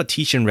took up a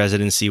teaching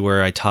residency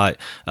where I taught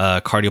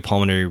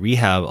cardiopulmonary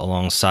rehab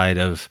alongside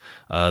of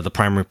the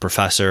primary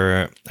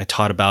professor. I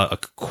taught about a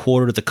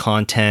quarter of the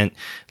content,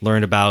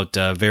 learned about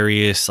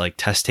various like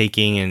test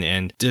taking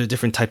and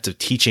different types of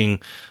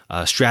teaching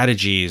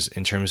strategies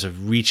in terms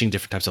of reaching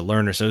different types of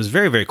learners. So it was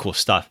very, very cool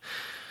stuff.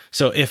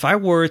 So if I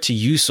were to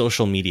use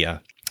social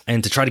media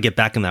and to try to get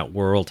back in that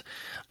world,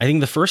 I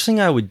think the first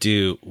thing I would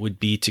do would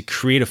be to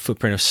create a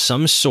footprint of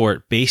some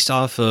sort based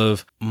off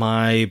of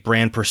my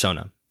brand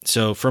persona.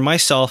 So for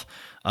myself,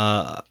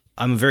 I'm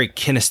a very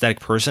kinesthetic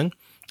person.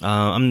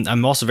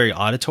 I'm also very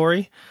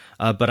auditory,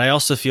 but I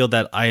also feel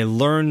that I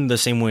learn the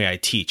same way I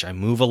teach. I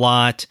move a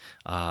lot.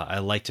 I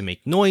like to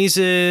make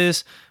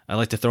noises. I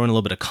like to throw in a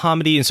little bit of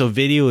comedy. And so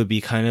video would be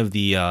kind of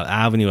the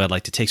avenue I'd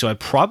like to take. So I'd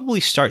probably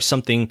start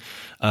something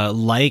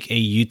like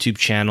a YouTube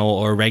channel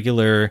or a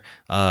regular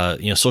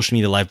social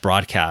media live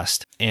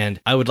broadcast. And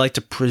I would like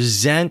to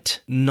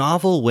present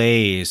novel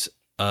ways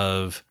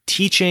of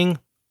teaching,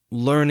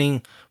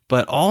 learning,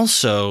 but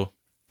also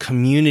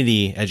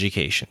community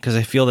education, because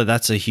I feel that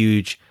that's a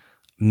huge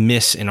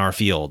miss in our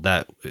field,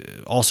 that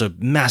also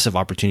massive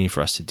opportunity for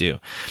us to do.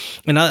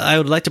 And I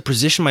would like to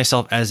position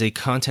myself as a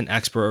content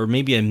expert or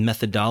maybe a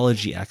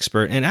methodology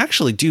expert and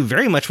actually do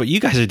very much what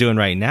you guys are doing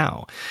right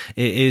now,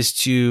 is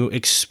to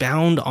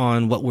expound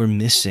on what we're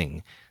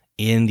missing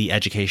in the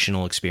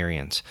educational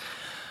experience.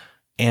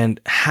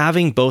 And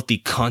having both the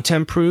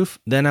content proof,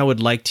 then I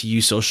would like to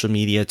use social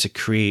media to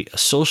create a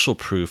social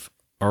proof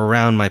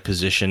around my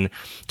position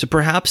to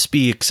perhaps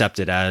be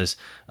accepted as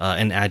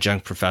an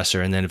adjunct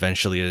professor and then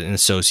eventually an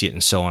associate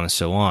and so on and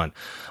so on.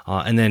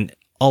 And then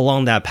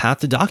along that path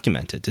to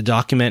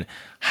document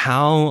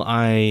how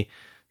I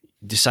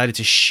decided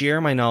to share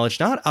my knowledge,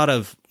 not out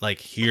of like,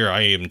 here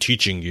I am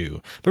teaching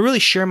you, but really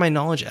share my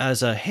knowledge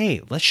as a,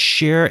 hey, let's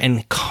share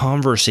and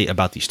conversate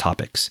about these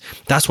topics.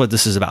 That's what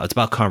this is about. It's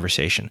about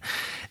conversation.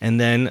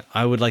 And then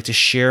I would like to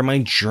share my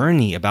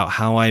journey about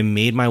how I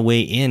made my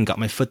way in, got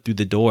my foot through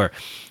the door,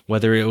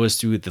 whether it was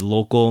through the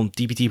local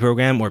DPT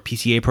program or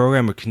PTA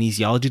program or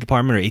kinesiology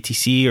department or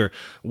ATC or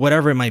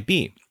whatever it might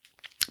be.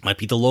 Might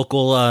be the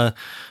local,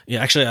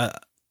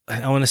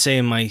 I want to say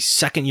in my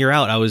second year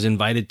out, I was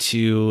invited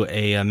to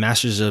a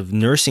Master's of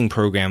Nursing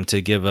program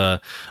to give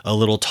a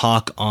little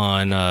talk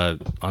on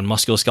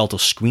musculoskeletal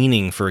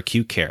screening for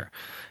acute care.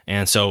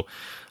 And so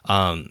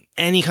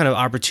any kind of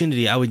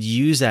opportunity, I would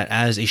use that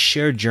as a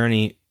shared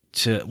journey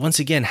to, once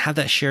again, have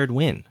that shared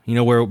win,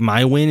 where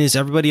my win is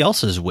everybody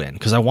else's win,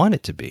 because I want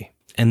it to be.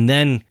 And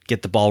then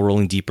get the ball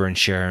rolling deeper and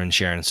share and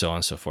so on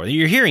and so forth.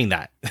 You're hearing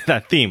that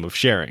theme of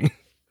sharing.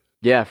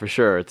 Yeah, for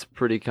sure. It's a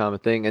pretty common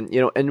thing. And,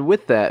 and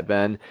with that,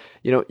 Ben,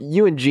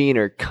 you and Gene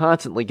are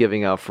constantly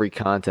giving out free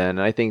content.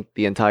 And I think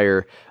the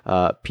entire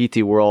PT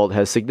world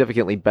has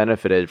significantly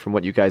benefited from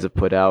what you guys have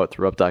put out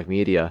through Updoc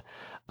Media.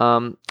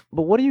 But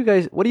what do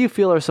you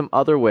feel are some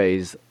other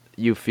ways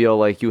you feel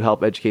like you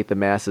help educate the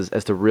masses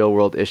as to real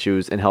world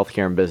issues in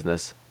healthcare and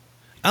business?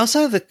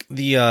 Outside of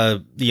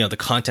the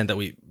content that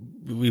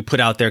we put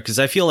out there, because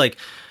I feel like,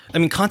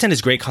 content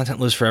is great.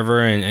 Content lives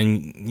forever.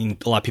 And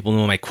a lot of people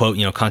know my quote,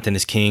 content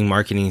is king,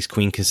 marketing is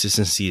queen,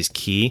 consistency is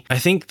key. I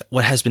think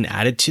what has been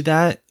added to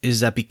that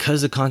is that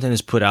because the content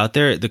is put out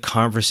there, the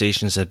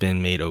conversations have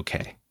been made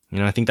okay.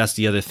 I think that's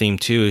the other theme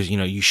too, is,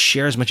 you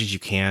share as much as you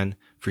can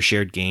for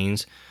shared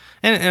gains.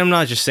 And I'm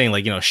not just saying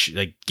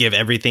give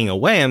everything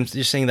away. I'm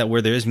just saying that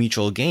where there is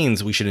mutual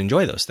gains, we should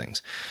enjoy those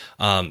things.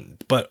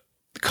 But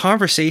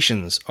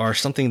conversations are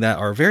something that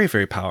are very,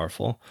 very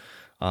powerful.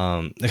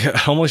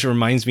 It almost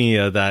reminds me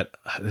of that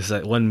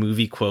one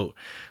movie quote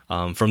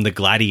from The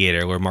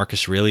Gladiator, where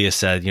Marcus Aurelius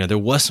said, there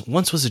once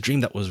was a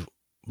dream that was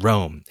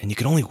Rome, and you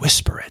could only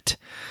whisper it.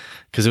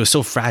 because it was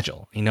so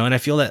fragile, and I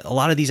feel that a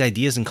lot of these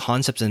ideas and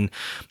concepts and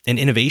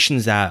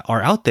innovations that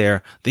are out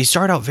there, they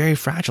start out very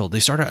fragile. They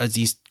start out as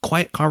these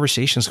quiet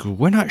conversations because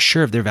we're not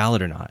sure if they're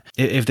valid or not.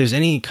 If there's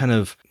any kind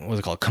of, what's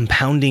it called,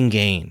 compounding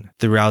gain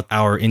throughout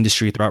our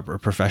industry, throughout our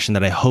profession,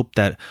 that I hope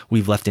that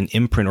we've left an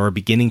imprint or are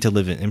beginning to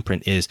live an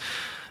imprint, is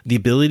the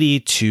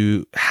ability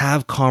to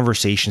have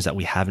conversations that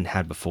we haven't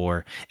had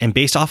before, and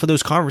based off of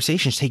those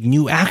conversations, take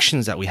new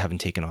actions that we haven't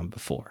taken on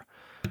before.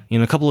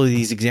 A couple of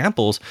these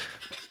examples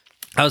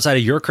outside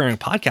of your current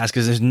podcast,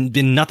 because there's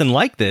been nothing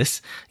like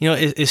this,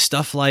 is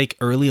stuff like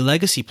early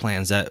legacy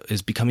plans that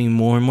is becoming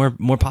more and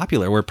more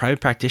popular, where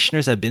private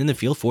practitioners have been in the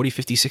field 40,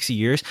 50, 60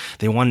 years.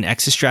 They want an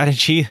exit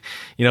strategy.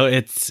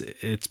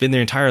 It's been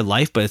their entire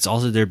life, but it's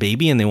also their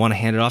baby, and they want to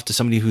hand it off to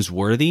somebody who's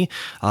worthy,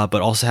 but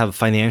also have a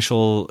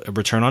financial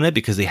return on it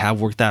because they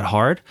have worked that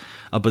hard,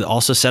 but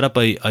also set up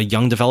a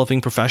young developing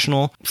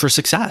professional for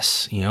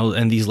success,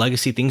 and these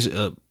legacy things,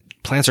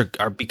 plans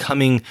are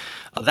becoming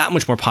that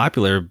much more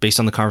popular based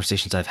on the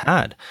conversations I've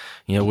had,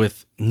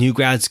 with new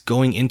grads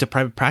going into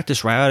private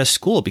practice right out of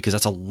school, because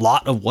that's a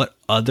lot of what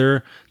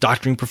other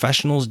doctoring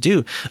professionals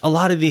do. A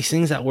lot of these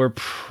things that were,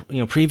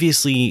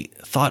 previously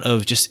thought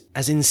of just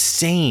as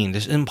insane,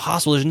 just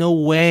impossible, there's no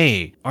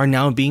way, are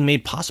now being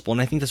made possible.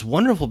 And I think that's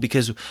wonderful,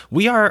 because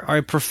we are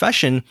a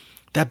profession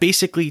that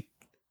basically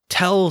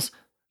tells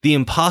the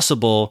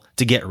impossible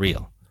to get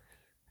real.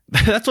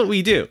 That's what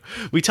we do.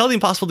 We tell the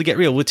impossible to get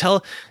real. We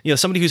tell,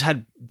 somebody who's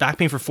had back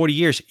pain for 40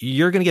 years,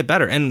 you're going to get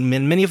better. And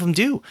many of them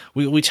do.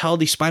 We tell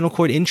the spinal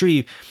cord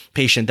injury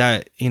patient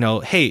that,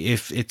 hey,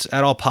 if it's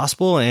at all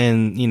possible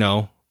and,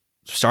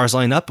 stars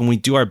line up and we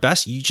do our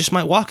best, you just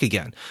might walk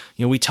again.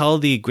 We tell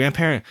the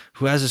grandparent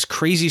who has this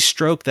crazy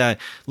stroke that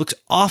looks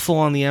awful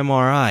on the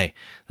MRI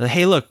that,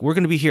 hey, look, we're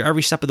going to be here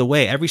every step of the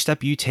way. Every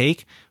step you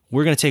take,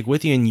 we're going to take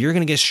with you, and you're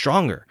going to get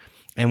stronger.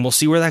 And we'll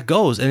see where that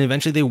goes. And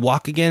eventually they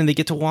walk again and they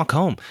get to walk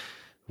home.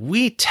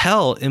 We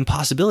tell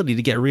impossibility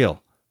to get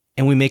real,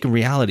 and we make them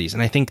realities.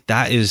 And I think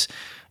that is,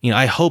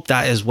 I hope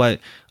that is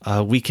what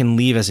we can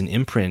leave as an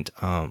imprint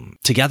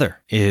together,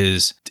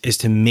 is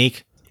to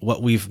make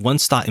what we've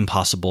once thought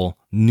impossible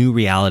new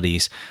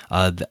realities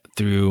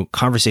through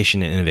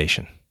conversation and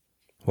innovation.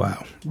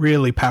 Wow.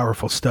 Really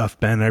powerful stuff,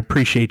 Ben. I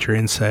appreciate your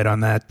insight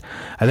on that.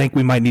 I think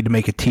we might need to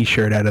make a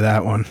t-shirt out of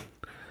that one.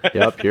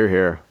 Yep, you're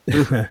here.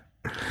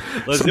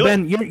 So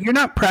Ben, you're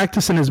not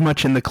practicing as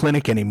much in the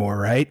clinic anymore,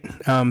 right?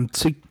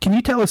 So can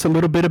you tell us a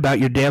little bit about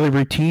your daily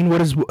routine? What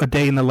does a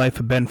day in the life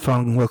of Ben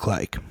Fung look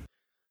like?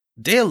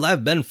 Day of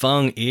life Ben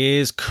Fung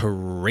is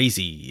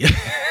crazy.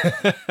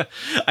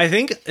 I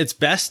think it's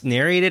best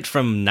narrated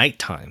from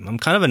nighttime. I'm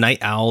kind of a night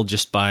owl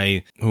just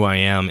by who I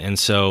am. And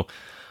so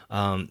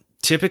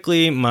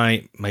typically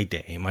my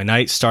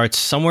night starts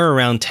somewhere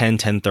around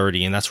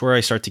 10:30, and that's where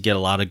I start to get a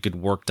lot of good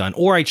work done,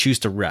 or I choose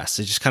to rest.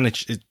 It just kind of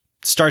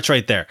starts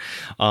right there.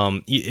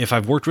 If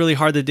I've worked really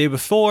hard the day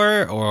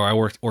before, or I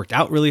worked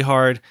out really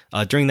hard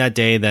during that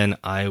day, then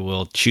I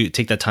will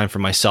take that time for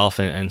myself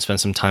and spend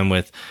some time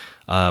with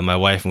my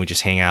wife, and we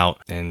just hang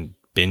out and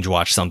binge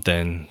watch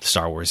something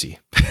Star Warsy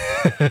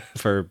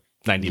for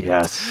 90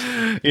 minutes.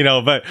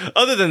 But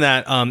other than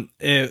that,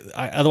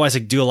 otherwise I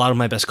do a lot of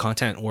my best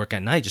content work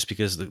at night, just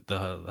because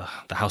the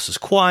house is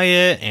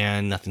quiet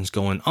and nothing's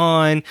going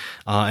on,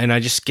 and I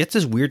just get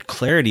this weird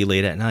clarity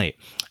late at night.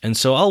 And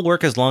so I'll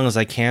work as long as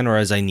I can or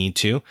as I need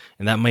to.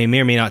 And that may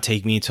or may not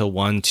take me till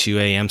 1, 2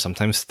 a.m.,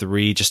 sometimes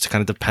 3, just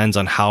kind of depends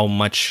on how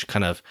much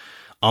kind of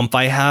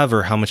I have,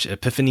 or how much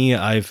epiphany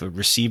I've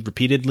received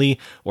repeatedly,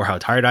 or how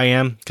tired I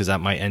am, because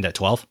that might end at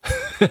 12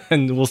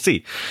 and we'll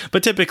see.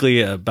 But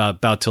typically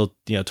about till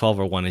 12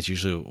 or 1 is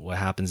usually what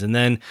happens. And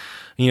then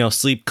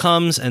sleep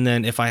comes, and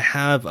then if I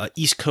have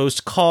East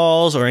Coast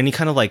calls or any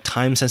kind of like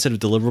time sensitive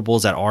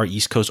deliverables that are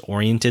East Coast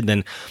oriented,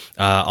 then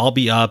I'll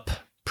be up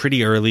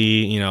pretty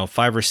early,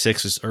 5 or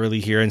 6 is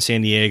early here in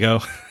San Diego.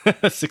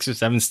 6 or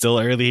 7 still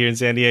early here in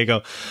San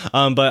Diego.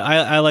 But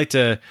I like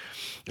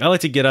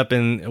to get up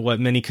in what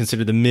many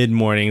consider the mid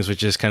mornings,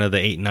 which is kind of the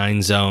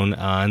 8-9 zone.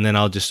 And then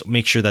I'll just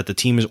make sure that the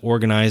team is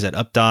organized at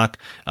UpDoc,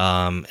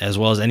 as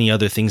well as any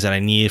other things that I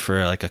need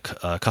for like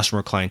a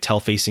customer clientele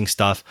facing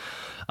stuff.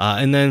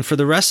 And then for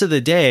the rest of the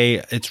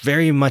day, it's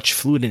very much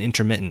fluid and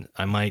intermittent.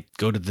 I might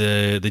go to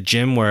the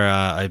gym where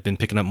I've been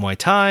picking up Muay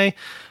Thai,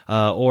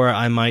 or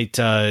I might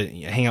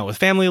hang out with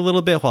family a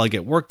little bit while I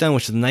get work done,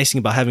 which is the nice thing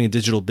about having a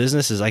digital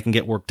business is I can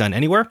get work done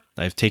anywhere.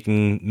 I've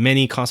taken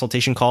many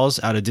consultation calls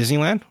out of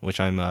Disneyland, which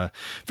I'm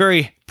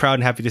very proud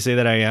and happy to say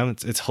that I am.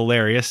 It's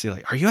hilarious. You're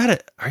like, are you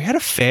at a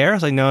fair? I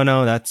was like,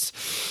 no, that's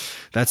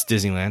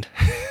Disneyland.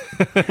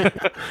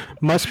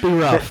 Must be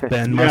rough,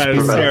 Ben.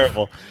 It's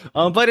terrible.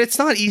 But it's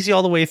not easy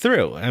all the way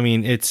through. I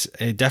mean, it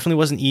definitely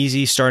wasn't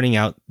easy starting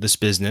out this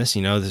business.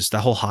 There's that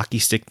whole hockey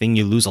stick thing.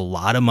 You lose a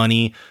lot of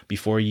money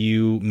before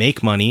you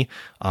make money.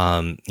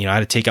 I had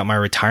to take out my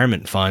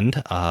retirement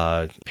fund,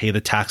 pay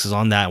the taxes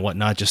on that and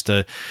whatnot, just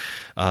to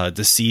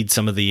seed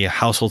some of the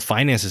household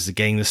finances to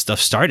getting this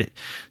stuff started.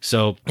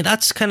 So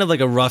that's kind of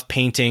like a rough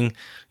painting.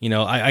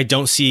 I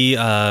don't see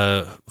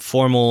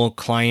formal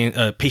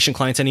patient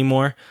clients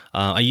anymore.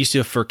 I used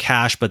to for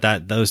cash, but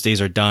those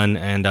days are done.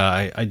 And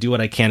I do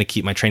what I can to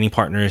keep my training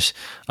partners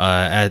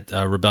at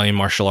Rebellion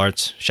Martial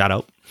Arts, shout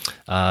out,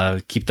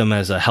 keep them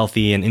as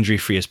healthy and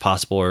injury-free as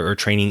possible, or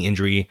training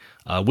injury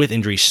with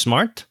injury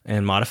smart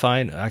and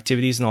modified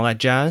activities and all that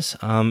jazz.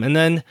 And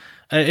then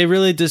it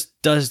really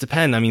just does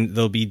depend. I mean,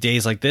 there'll be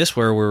days like this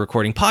where we're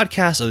recording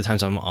podcasts. Other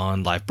times I'm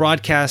on live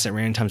broadcasts at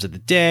random times of the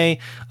day,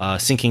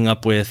 syncing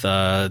up with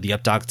the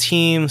UpDoc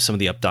team, some of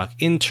the UpDoc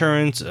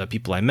interns,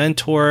 people I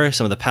mentor,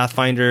 some of the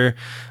Pathfinder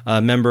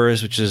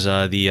members, which is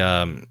the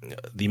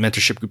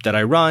mentorship group that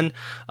I run.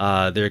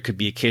 There could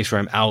be a case where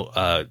I'm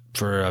out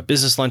for a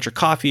business lunch or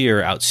coffee,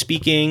 or out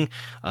speaking,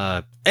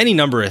 any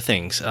number of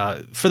things.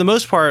 For the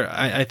most part,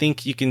 I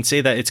think you can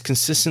say that it's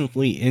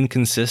consistently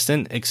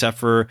inconsistent, except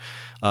for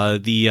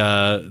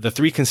the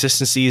three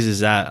consistencies is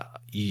that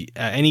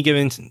at any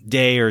given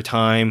day or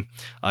time,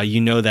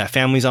 that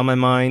family's on my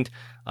mind,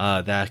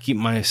 that keep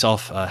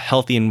myself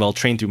healthy and well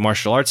trained through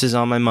martial arts is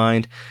on my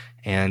mind,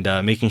 and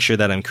making sure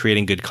that I'm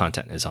creating good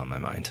content is on my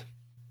mind.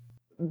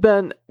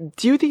 Ben,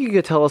 do you think you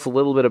could tell us a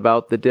little bit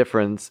about the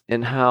difference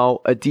in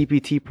how a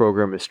DPT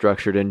program is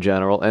structured in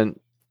general and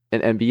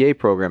an MBA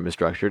program is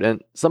structured,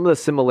 and some of the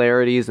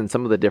similarities and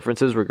some of the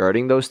differences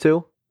regarding those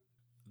two?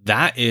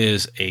 That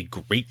is a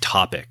great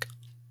topic.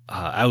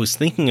 I was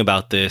thinking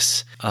about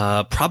this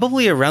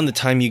probably around the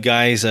time you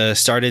guys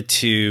started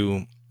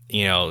to,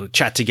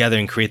 chat together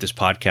and create this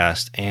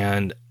podcast.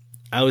 And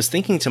I was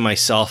thinking to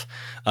myself,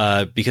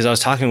 because I was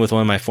talking with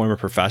one of my former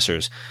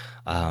professors,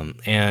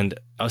 and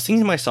I was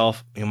thinking to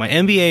myself, my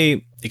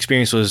MBA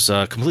experience was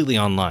completely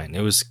online.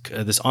 It was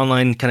this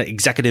online kind of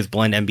executive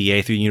blend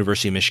MBA through the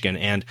University of Michigan.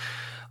 And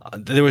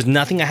there was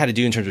nothing I had to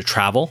do in terms of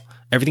travel.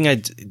 Everything I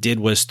did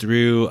was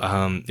through,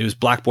 it was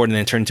Blackboard, and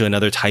then turned to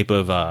another type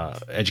of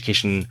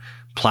education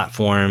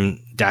platform,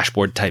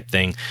 dashboard type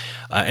thing.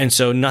 And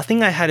so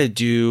nothing I had to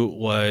do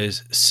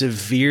was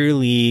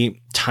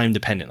severely time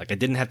dependent. Like, I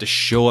didn't have to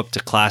show up to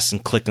class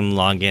and click and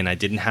log in. I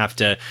didn't have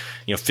to,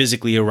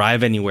 physically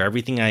arrive anywhere.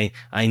 Everything I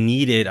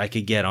needed, I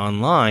could get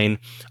online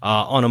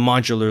on a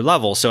modular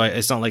level. So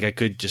it's not like I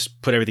could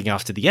just put everything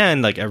off to the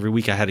end. Like, every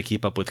week I had to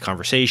keep up with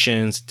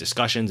conversations,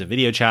 discussions, and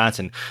video chats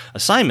and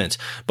assignments.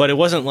 But it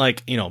wasn't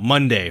like,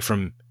 Monday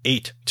from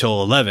 8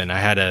 till 11, I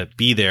had to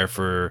be there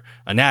for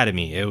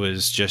anatomy. It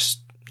was just,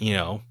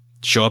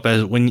 show up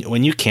as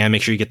when you can,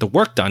 make sure you get the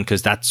work done,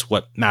 because that's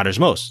what matters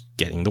most,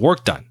 getting the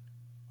work done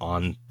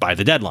by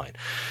the deadline.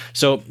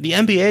 So the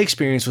MBA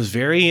experience was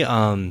very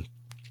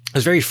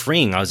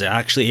freeing. I was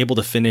actually able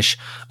to finish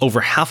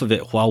over half of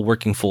it while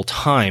working full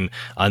time.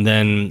 And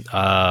then,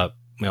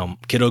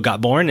 kiddo got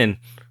born, and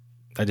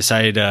I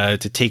decided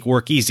to take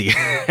work easy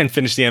and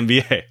finish the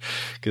MBA,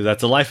 because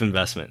that's a life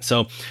investment.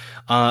 So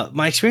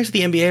my experience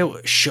with the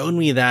MBA showed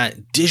me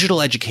that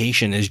digital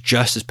education is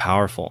just as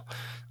powerful.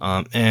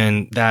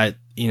 And that,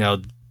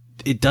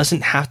 it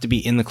doesn't have to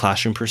be in the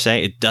classroom per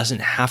se. It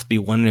doesn't have to be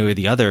one way or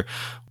the other.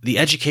 The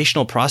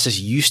educational process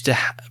used to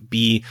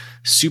be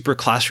super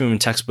classroom and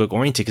textbook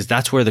oriented, because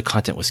that's where the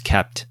content was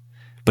kept.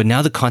 But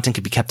now the content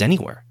could be kept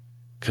anywhere,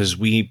 because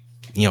we,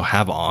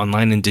 have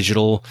online and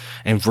digital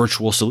and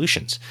virtual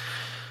solutions.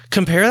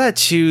 Compare that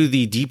to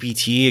the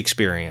DPT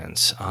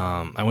experience.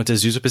 I went to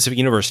Azusa Pacific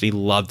University,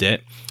 loved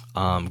it.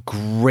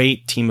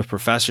 Great team of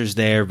professors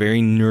there,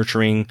 very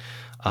nurturing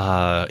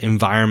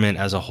environment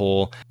as a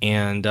whole.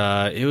 And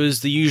it was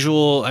the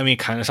usual, it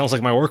kind of sounds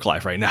like my work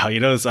life right now.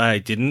 I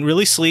didn't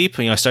really sleep.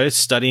 I started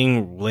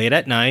studying late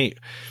at night,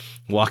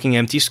 walking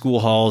empty school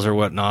halls or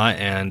whatnot,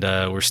 and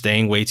we're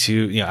staying way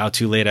too, out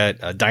too late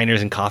at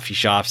diners and coffee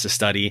shops to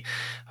study.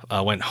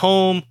 Went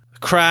home,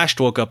 crashed,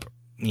 woke up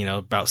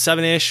about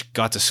 7-ish,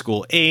 got to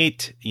school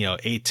 8,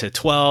 8 to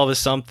 12 is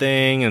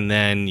something. And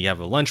then you have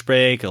a lunch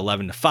break,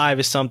 11 to 5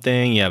 is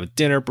something. You have a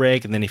dinner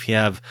break. And then if you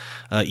have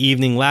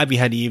evening lab, you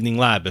had the evening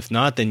lab. If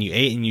not, then you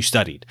ate and you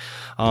studied.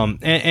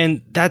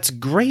 And that's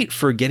great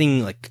for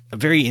getting like a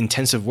very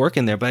intensive work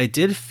in there. But I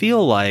did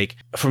feel like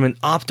from an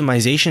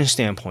optimization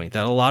standpoint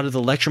that a lot of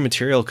the lecture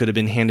material could have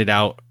been handed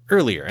out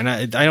earlier. And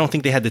I don't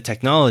think they had the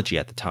technology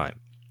at the time,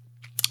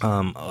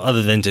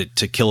 other than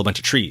to kill a bunch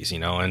of trees,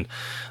 and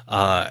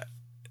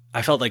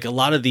I felt like a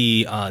lot of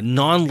the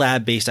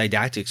non-lab based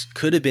didactics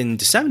could have been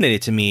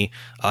disseminated to me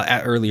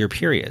at earlier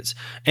periods.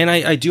 And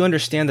I do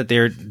understand that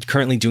they're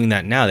currently doing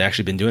that now. They've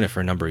actually been doing it for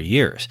a number of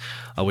years,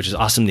 which is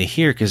awesome to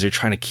hear, because they're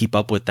trying to keep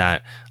up with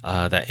that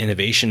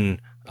innovation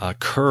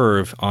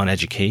curve on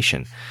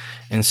education.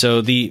 And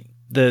so the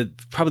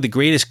probably the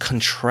greatest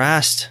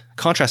contrast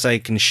I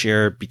can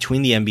share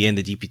between the MBA and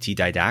the DPT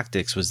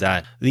didactics was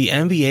that the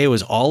MBA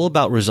was all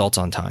about results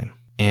on time.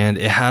 And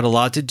it had a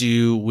lot to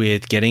do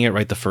with getting it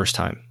right the first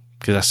time,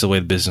 because that's the way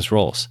the business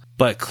rolls.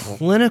 But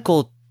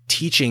clinical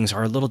teachings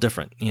are a little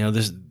different.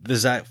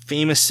 There's that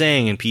famous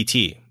saying in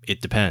PT,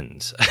 it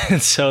depends.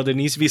 And so there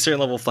needs to be a certain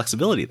level of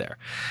flexibility there.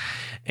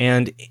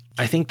 And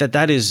I think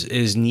that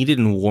is needed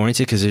and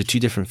warranted, because they're two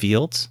different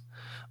fields.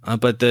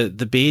 But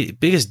the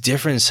biggest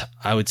difference,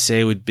 I would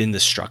say, would have been the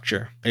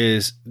structure,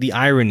 is the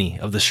irony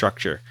of the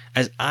structure.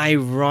 As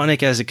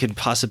ironic as it could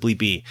possibly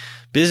be,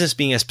 business,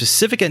 being as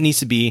specific as it needs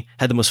to be,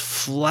 had the most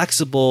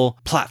flexible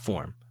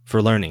platform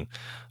for learning.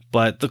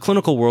 But the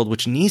clinical world,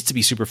 which needs to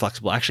be super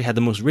flexible, actually had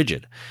the most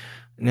rigid.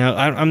 Now,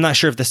 I'm not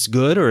sure if that's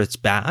good or it's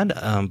bad,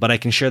 but I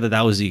can share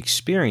that was the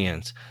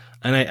experience.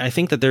 And I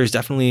think that there's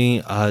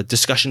definitely a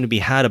discussion to be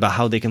had about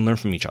how they can learn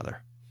from each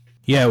other.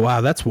 Yeah, wow,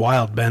 that's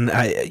wild, Ben.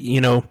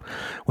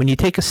 When you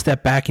take a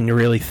step back and you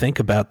really think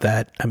about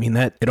that, I mean,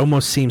 that it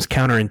almost seems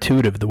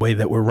counterintuitive the way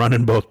that we're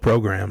running both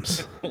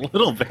programs. A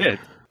little bit.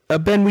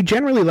 Ben, we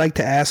generally like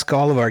to ask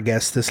all of our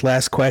guests this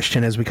last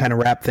question as we kind of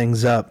wrap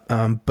things up.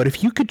 But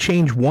if you could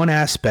change one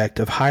aspect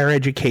of higher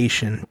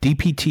education,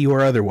 DPT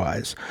or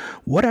otherwise,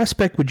 what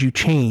aspect would you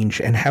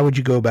change and how would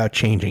you go about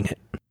changing it?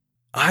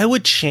 I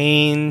would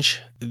change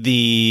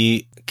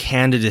the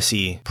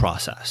candidacy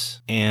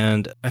process.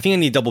 And I think I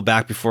need to double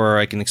back before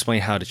I can explain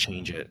how to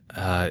change it.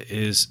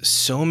 Is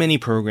so many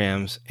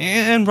programs,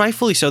 and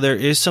rightfully so, there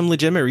is some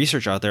legitimate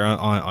research out there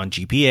on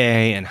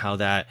GPA and how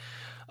that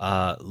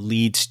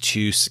leads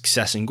to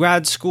success in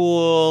grad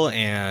school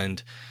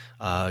and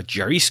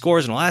GRE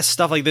scores and all that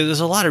stuff. Like,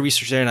 there's a lot of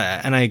research there,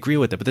 and I agree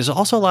with it. But there's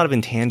also a lot of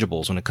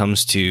intangibles when it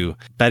comes to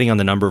betting on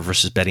the number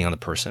versus betting on the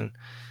person.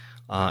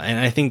 And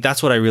I think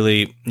that's what I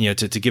really,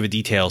 to give it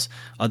details,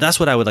 that's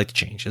what I would like to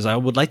change. Is I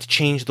would like to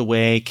change the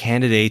way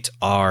candidates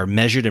are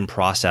measured and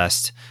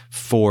processed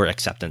for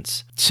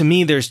acceptance. To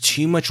me, there's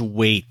too much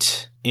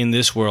weight in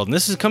this world, and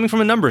this is coming from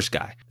a numbers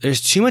guy.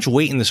 There's too much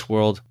weight in this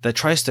world that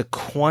tries to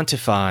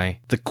quantify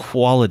the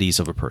qualities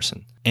of a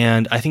person.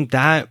 And I think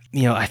that,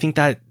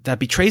 that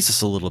betrays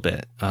us a little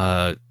bit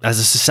as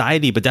a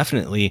society, but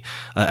definitely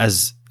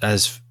as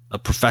a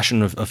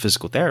profession of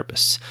physical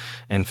therapists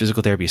and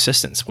physical therapy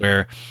assistants,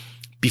 where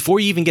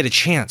before you even get a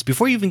chance,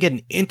 before you even get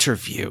an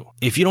interview,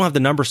 if you don't have the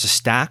numbers to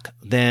stack,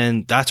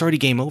 then that's already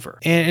game over.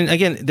 And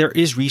again, there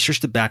is research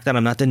to back that.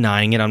 I'm not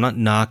denying it. I'm not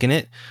knocking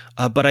it.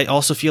 But I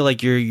also feel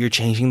like you're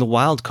changing the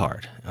wild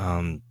card.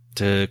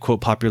 To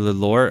quote popular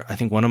lore, I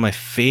think one of my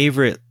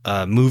favorite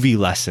movie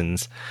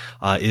lessons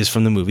is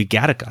from the movie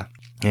Gattaca.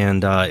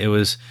 And it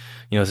was,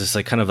 this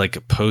like kind of like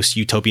a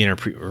post-utopian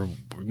or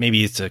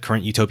maybe it's a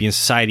current utopian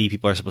society.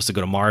 People are supposed to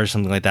go to Mars,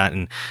 something like that.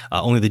 And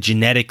only the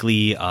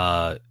genetically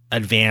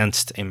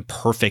advanced and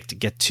perfect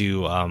get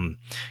to,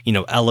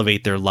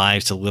 elevate their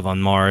lives to live on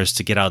Mars,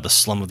 to get out of the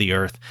slum of the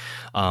earth.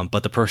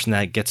 But the person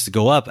that gets to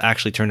go up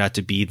actually turned out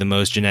to be the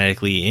most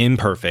genetically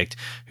imperfect,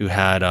 who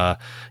had,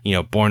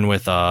 born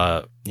with,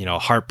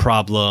 heart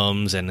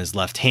problems and is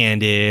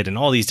left-handed and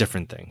all these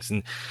different things.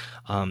 And,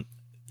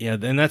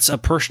 and that's a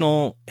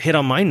personal hit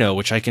on my note,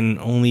 which I can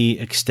only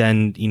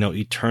extend,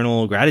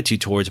 eternal gratitude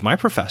towards my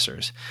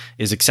professors,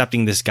 is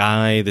accepting this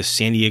guy, this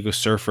San Diego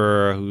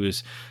surfer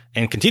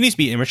and continues to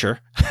be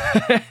immature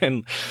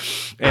and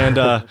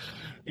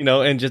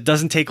just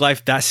doesn't take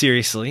life that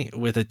seriously,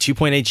 with a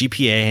 2.8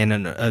 GPA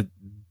and a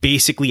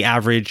basically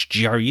average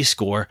GRE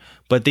score.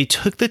 But they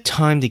took the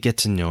time to get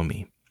to know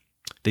me.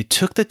 They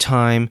took the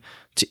time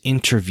to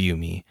interview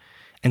me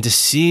and to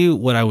see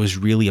what I was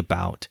really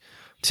about,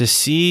 to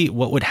see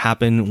what would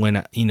happen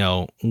when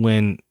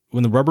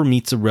the rubber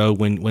meets the road,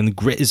 when the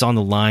grit is on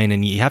the line,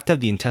 and you have to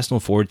have the intestinal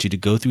fortitude to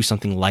go through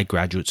something like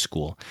graduate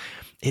school.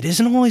 It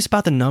isn't always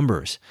about the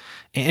numbers.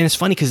 And it's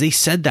funny because they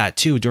said that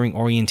too during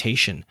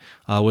orientation.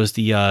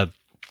 The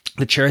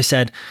chair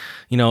said,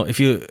 if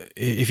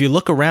you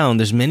look around,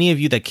 there's many of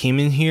you that came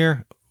in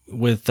here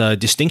with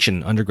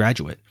distinction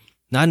undergraduate.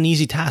 Not an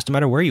easy task, no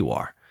matter where you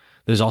are.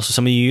 There's also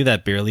some of you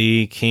that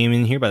barely came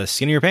in here by the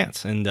skin of your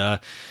pants and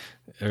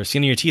or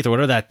skin of your teeth, or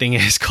whatever that thing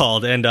is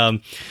called.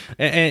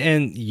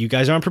 And you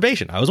guys are on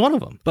probation. I was one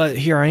of them. But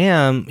here I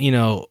am,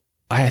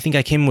 I think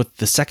I came with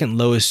the second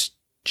lowest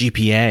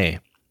GPA,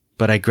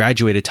 but I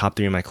graduated top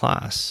 3 in my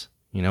class,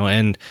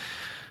 and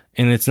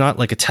it's not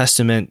like a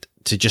testament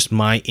to just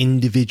my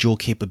individual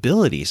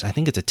capabilities. I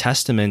think it's a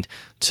testament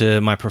to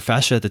my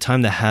professor at the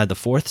time that had the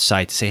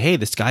foresight to say, hey,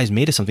 this guy's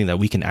made of something that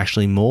we can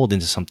actually mold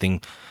into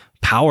something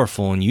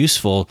powerful and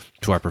useful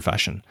to our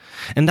profession.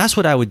 And that's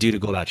what I would do to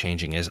go about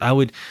changing. Is I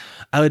would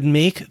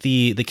make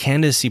the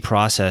candidacy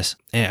process,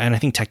 and I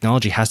think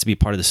technology has to be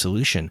part of the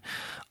solution,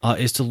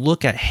 is to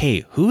look at,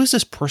 hey, who is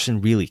this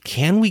person really?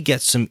 Can we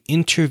get some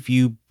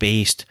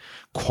interview-based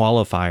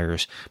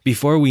qualifiers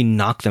before we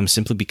knock them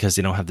simply because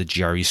they don't have the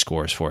GRE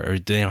scores for it, or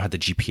they don't have the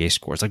GPA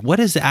scores? Like,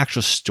 what is the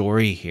actual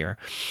story here?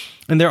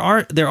 And there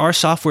are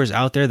softwares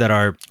out there that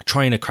are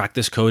trying to crack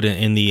this code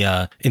in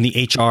the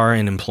HR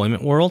and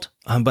employment world.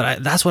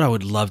 But that's what I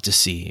would love to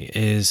see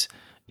is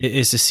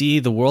to see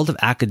the world of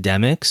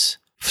academics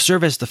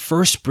serve as the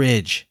first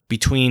bridge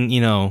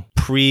between,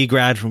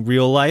 pre-grad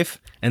real life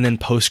and then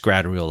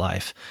post-grad real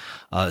life,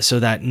 so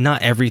that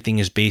not everything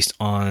is based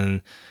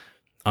on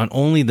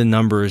only the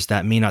numbers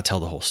that may not tell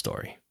the whole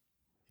story.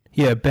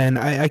 Yeah, Ben,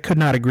 I could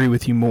not agree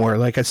with you more.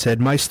 Like I said,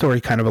 my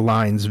story kind of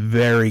aligns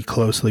very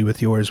closely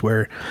with yours,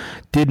 where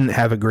didn't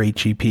have a great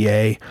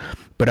GPA,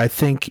 But I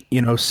think,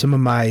 some of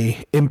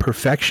my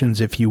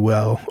imperfections, if you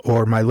will,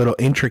 or my little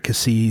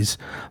intricacies,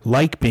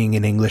 like being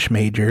an English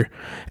major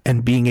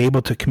and being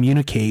able to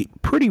communicate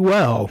pretty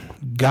well,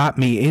 got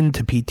me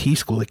into PT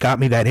school. It got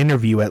me that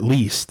interview at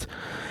least.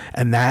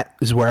 And that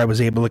is where I was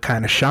able to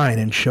kind of shine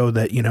and show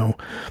that,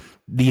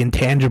 the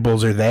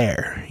intangibles are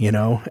there,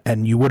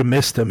 and you would have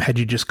missed them had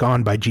you just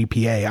gone by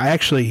GPA. I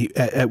actually,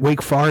 at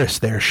Wake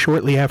Forest there,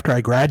 shortly after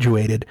I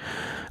graduated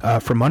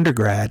from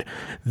undergrad,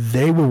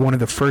 they were one of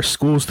the first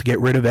schools to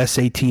get rid of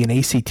SAT and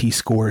ACT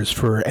scores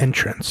for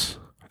entrance.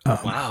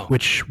 Wow.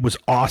 Which was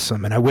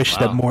awesome. And I wish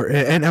that more,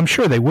 and I'm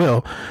sure they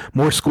will,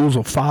 more schools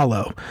will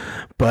follow.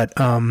 But,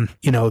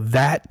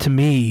 that to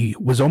me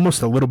was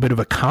almost a little bit of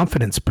a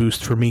confidence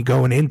boost for me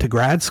going into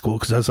grad school.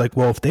 Cause I was like,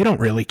 well, if they don't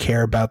really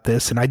care about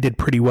this and I did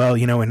pretty well,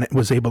 and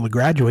was able to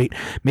graduate,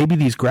 maybe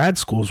these grad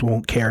schools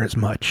won't care as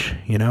much,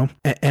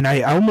 And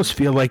I almost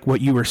feel like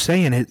what you were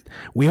saying,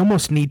 we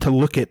almost need to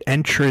look at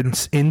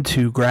entrance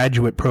into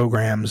graduate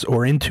programs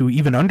or into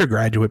even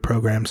undergraduate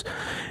programs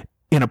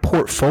in a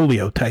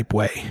portfolio type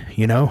way,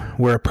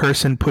 where a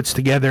person puts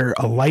together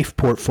a life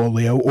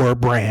portfolio or a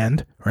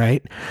brand,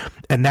 right?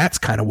 And that's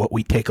kind of what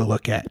we take a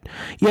look at.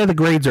 Yeah, the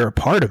grades are a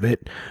part of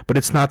it, but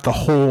it's not the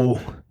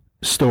whole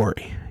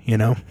story,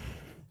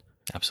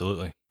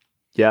 Absolutely.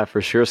 Yeah,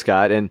 for sure,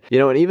 Scott. And,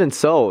 and even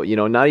so,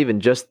 not even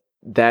just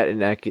that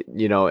in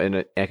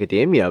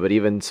academia, but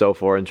even so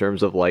for in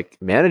terms of like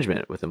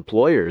management with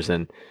employers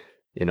and,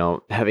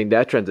 having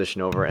that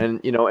transition over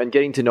and, and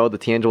getting to know the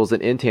tangibles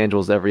and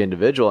intangibles of every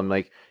individual. I'm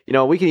like,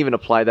 we can even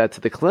apply that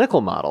to the clinical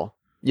model,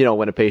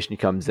 when a patient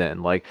comes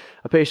in. Like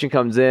a patient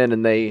comes in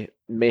and they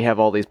may have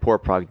all these poor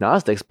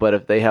prognostics, but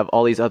if they have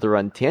all these other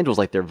intangibles,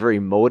 like they're very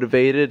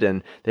motivated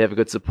and they have a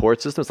good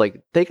support system, it's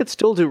like they could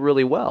still do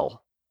really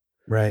well.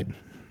 Right.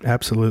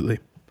 Absolutely.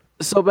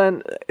 So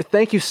Ben,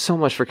 thank you so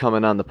much for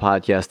coming on the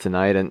podcast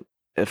tonight and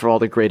for all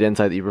the great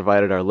insight that you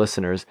provided our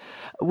listeners.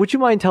 Would you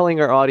mind telling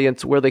our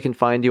audience where they can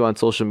find you on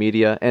social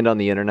media and on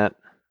the internet?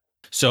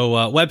 So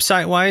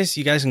website-wise,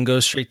 you guys can go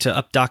straight to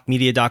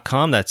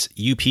updocmedia.com. That's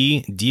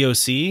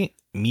UPDOC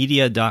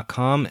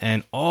media.com,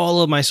 and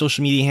all of my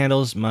social media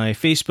handles, my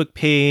Facebook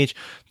page,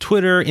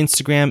 Twitter,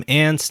 Instagram,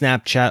 and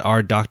Snapchat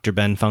are Dr.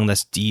 Ben Fung.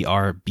 That's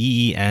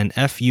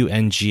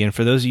DrBenFung. And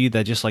for those of you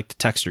that just like to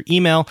text or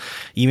email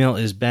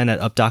is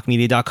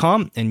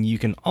ben@updocmedia.com, and you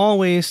can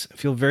always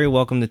feel very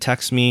welcome to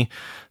text me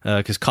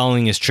because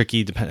calling is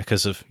tricky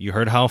because of you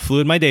heard how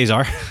fluid my days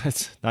are.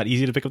 It's not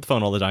easy to pick up the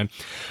phone all the time.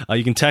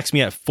 You can text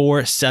me at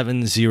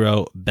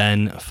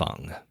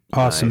 470-BEN-FUNG.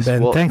 Awesome, Nice.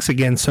 Ben. Well, thanks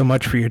again so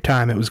much for your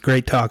time. It was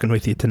great talking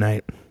with you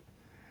tonight.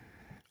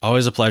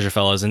 Always a pleasure,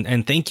 fellas.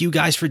 And thank you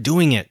guys for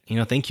doing it.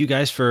 Thank you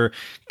guys for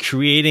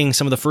creating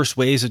some of the first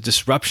ways of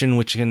disruption,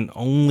 which can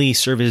only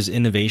serve as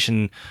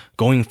innovation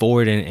going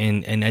forward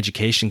in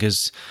education.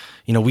 Because,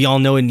 we all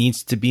know it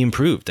needs to be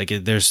improved. Like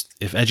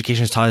if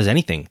education is taught as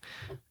anything,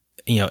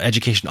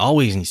 education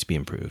always needs to be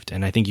improved.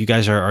 And I think you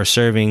guys are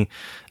serving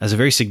as a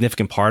very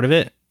significant part of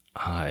it.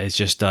 It's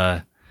just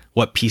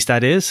what piece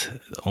that is,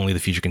 only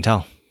the future can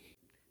tell.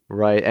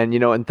 Right. And,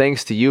 and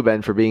thanks to you,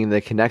 Ben, for being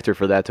the connector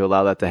for that to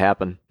allow that to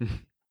happen.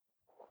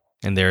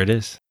 And there it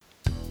is.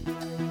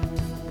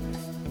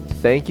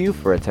 Thank you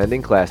for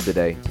attending class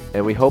today,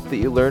 and we hope that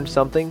you learned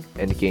something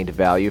and gained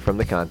value from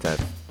the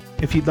content.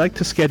 If you'd like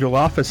to schedule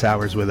office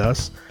hours with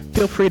us,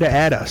 feel free to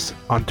add us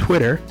on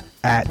Twitter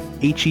at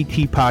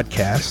HET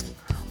Podcast,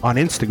 on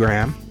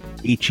Instagram,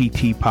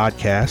 HET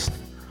Podcast,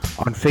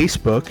 on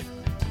Facebook,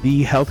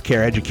 the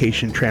Healthcare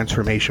Education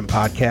Transformation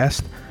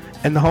Podcast,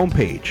 and the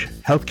homepage,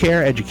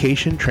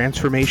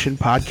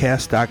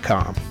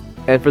 healthcareeducationtransformationpodcast.com.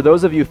 And for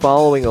those of you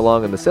following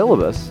along in the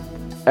syllabus,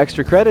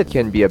 extra credit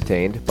can be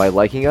obtained by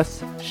liking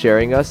us,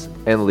 sharing us,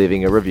 and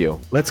leaving a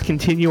review. Let's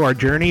continue our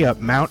journey up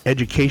Mount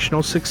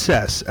Educational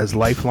Success as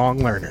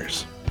lifelong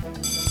learners.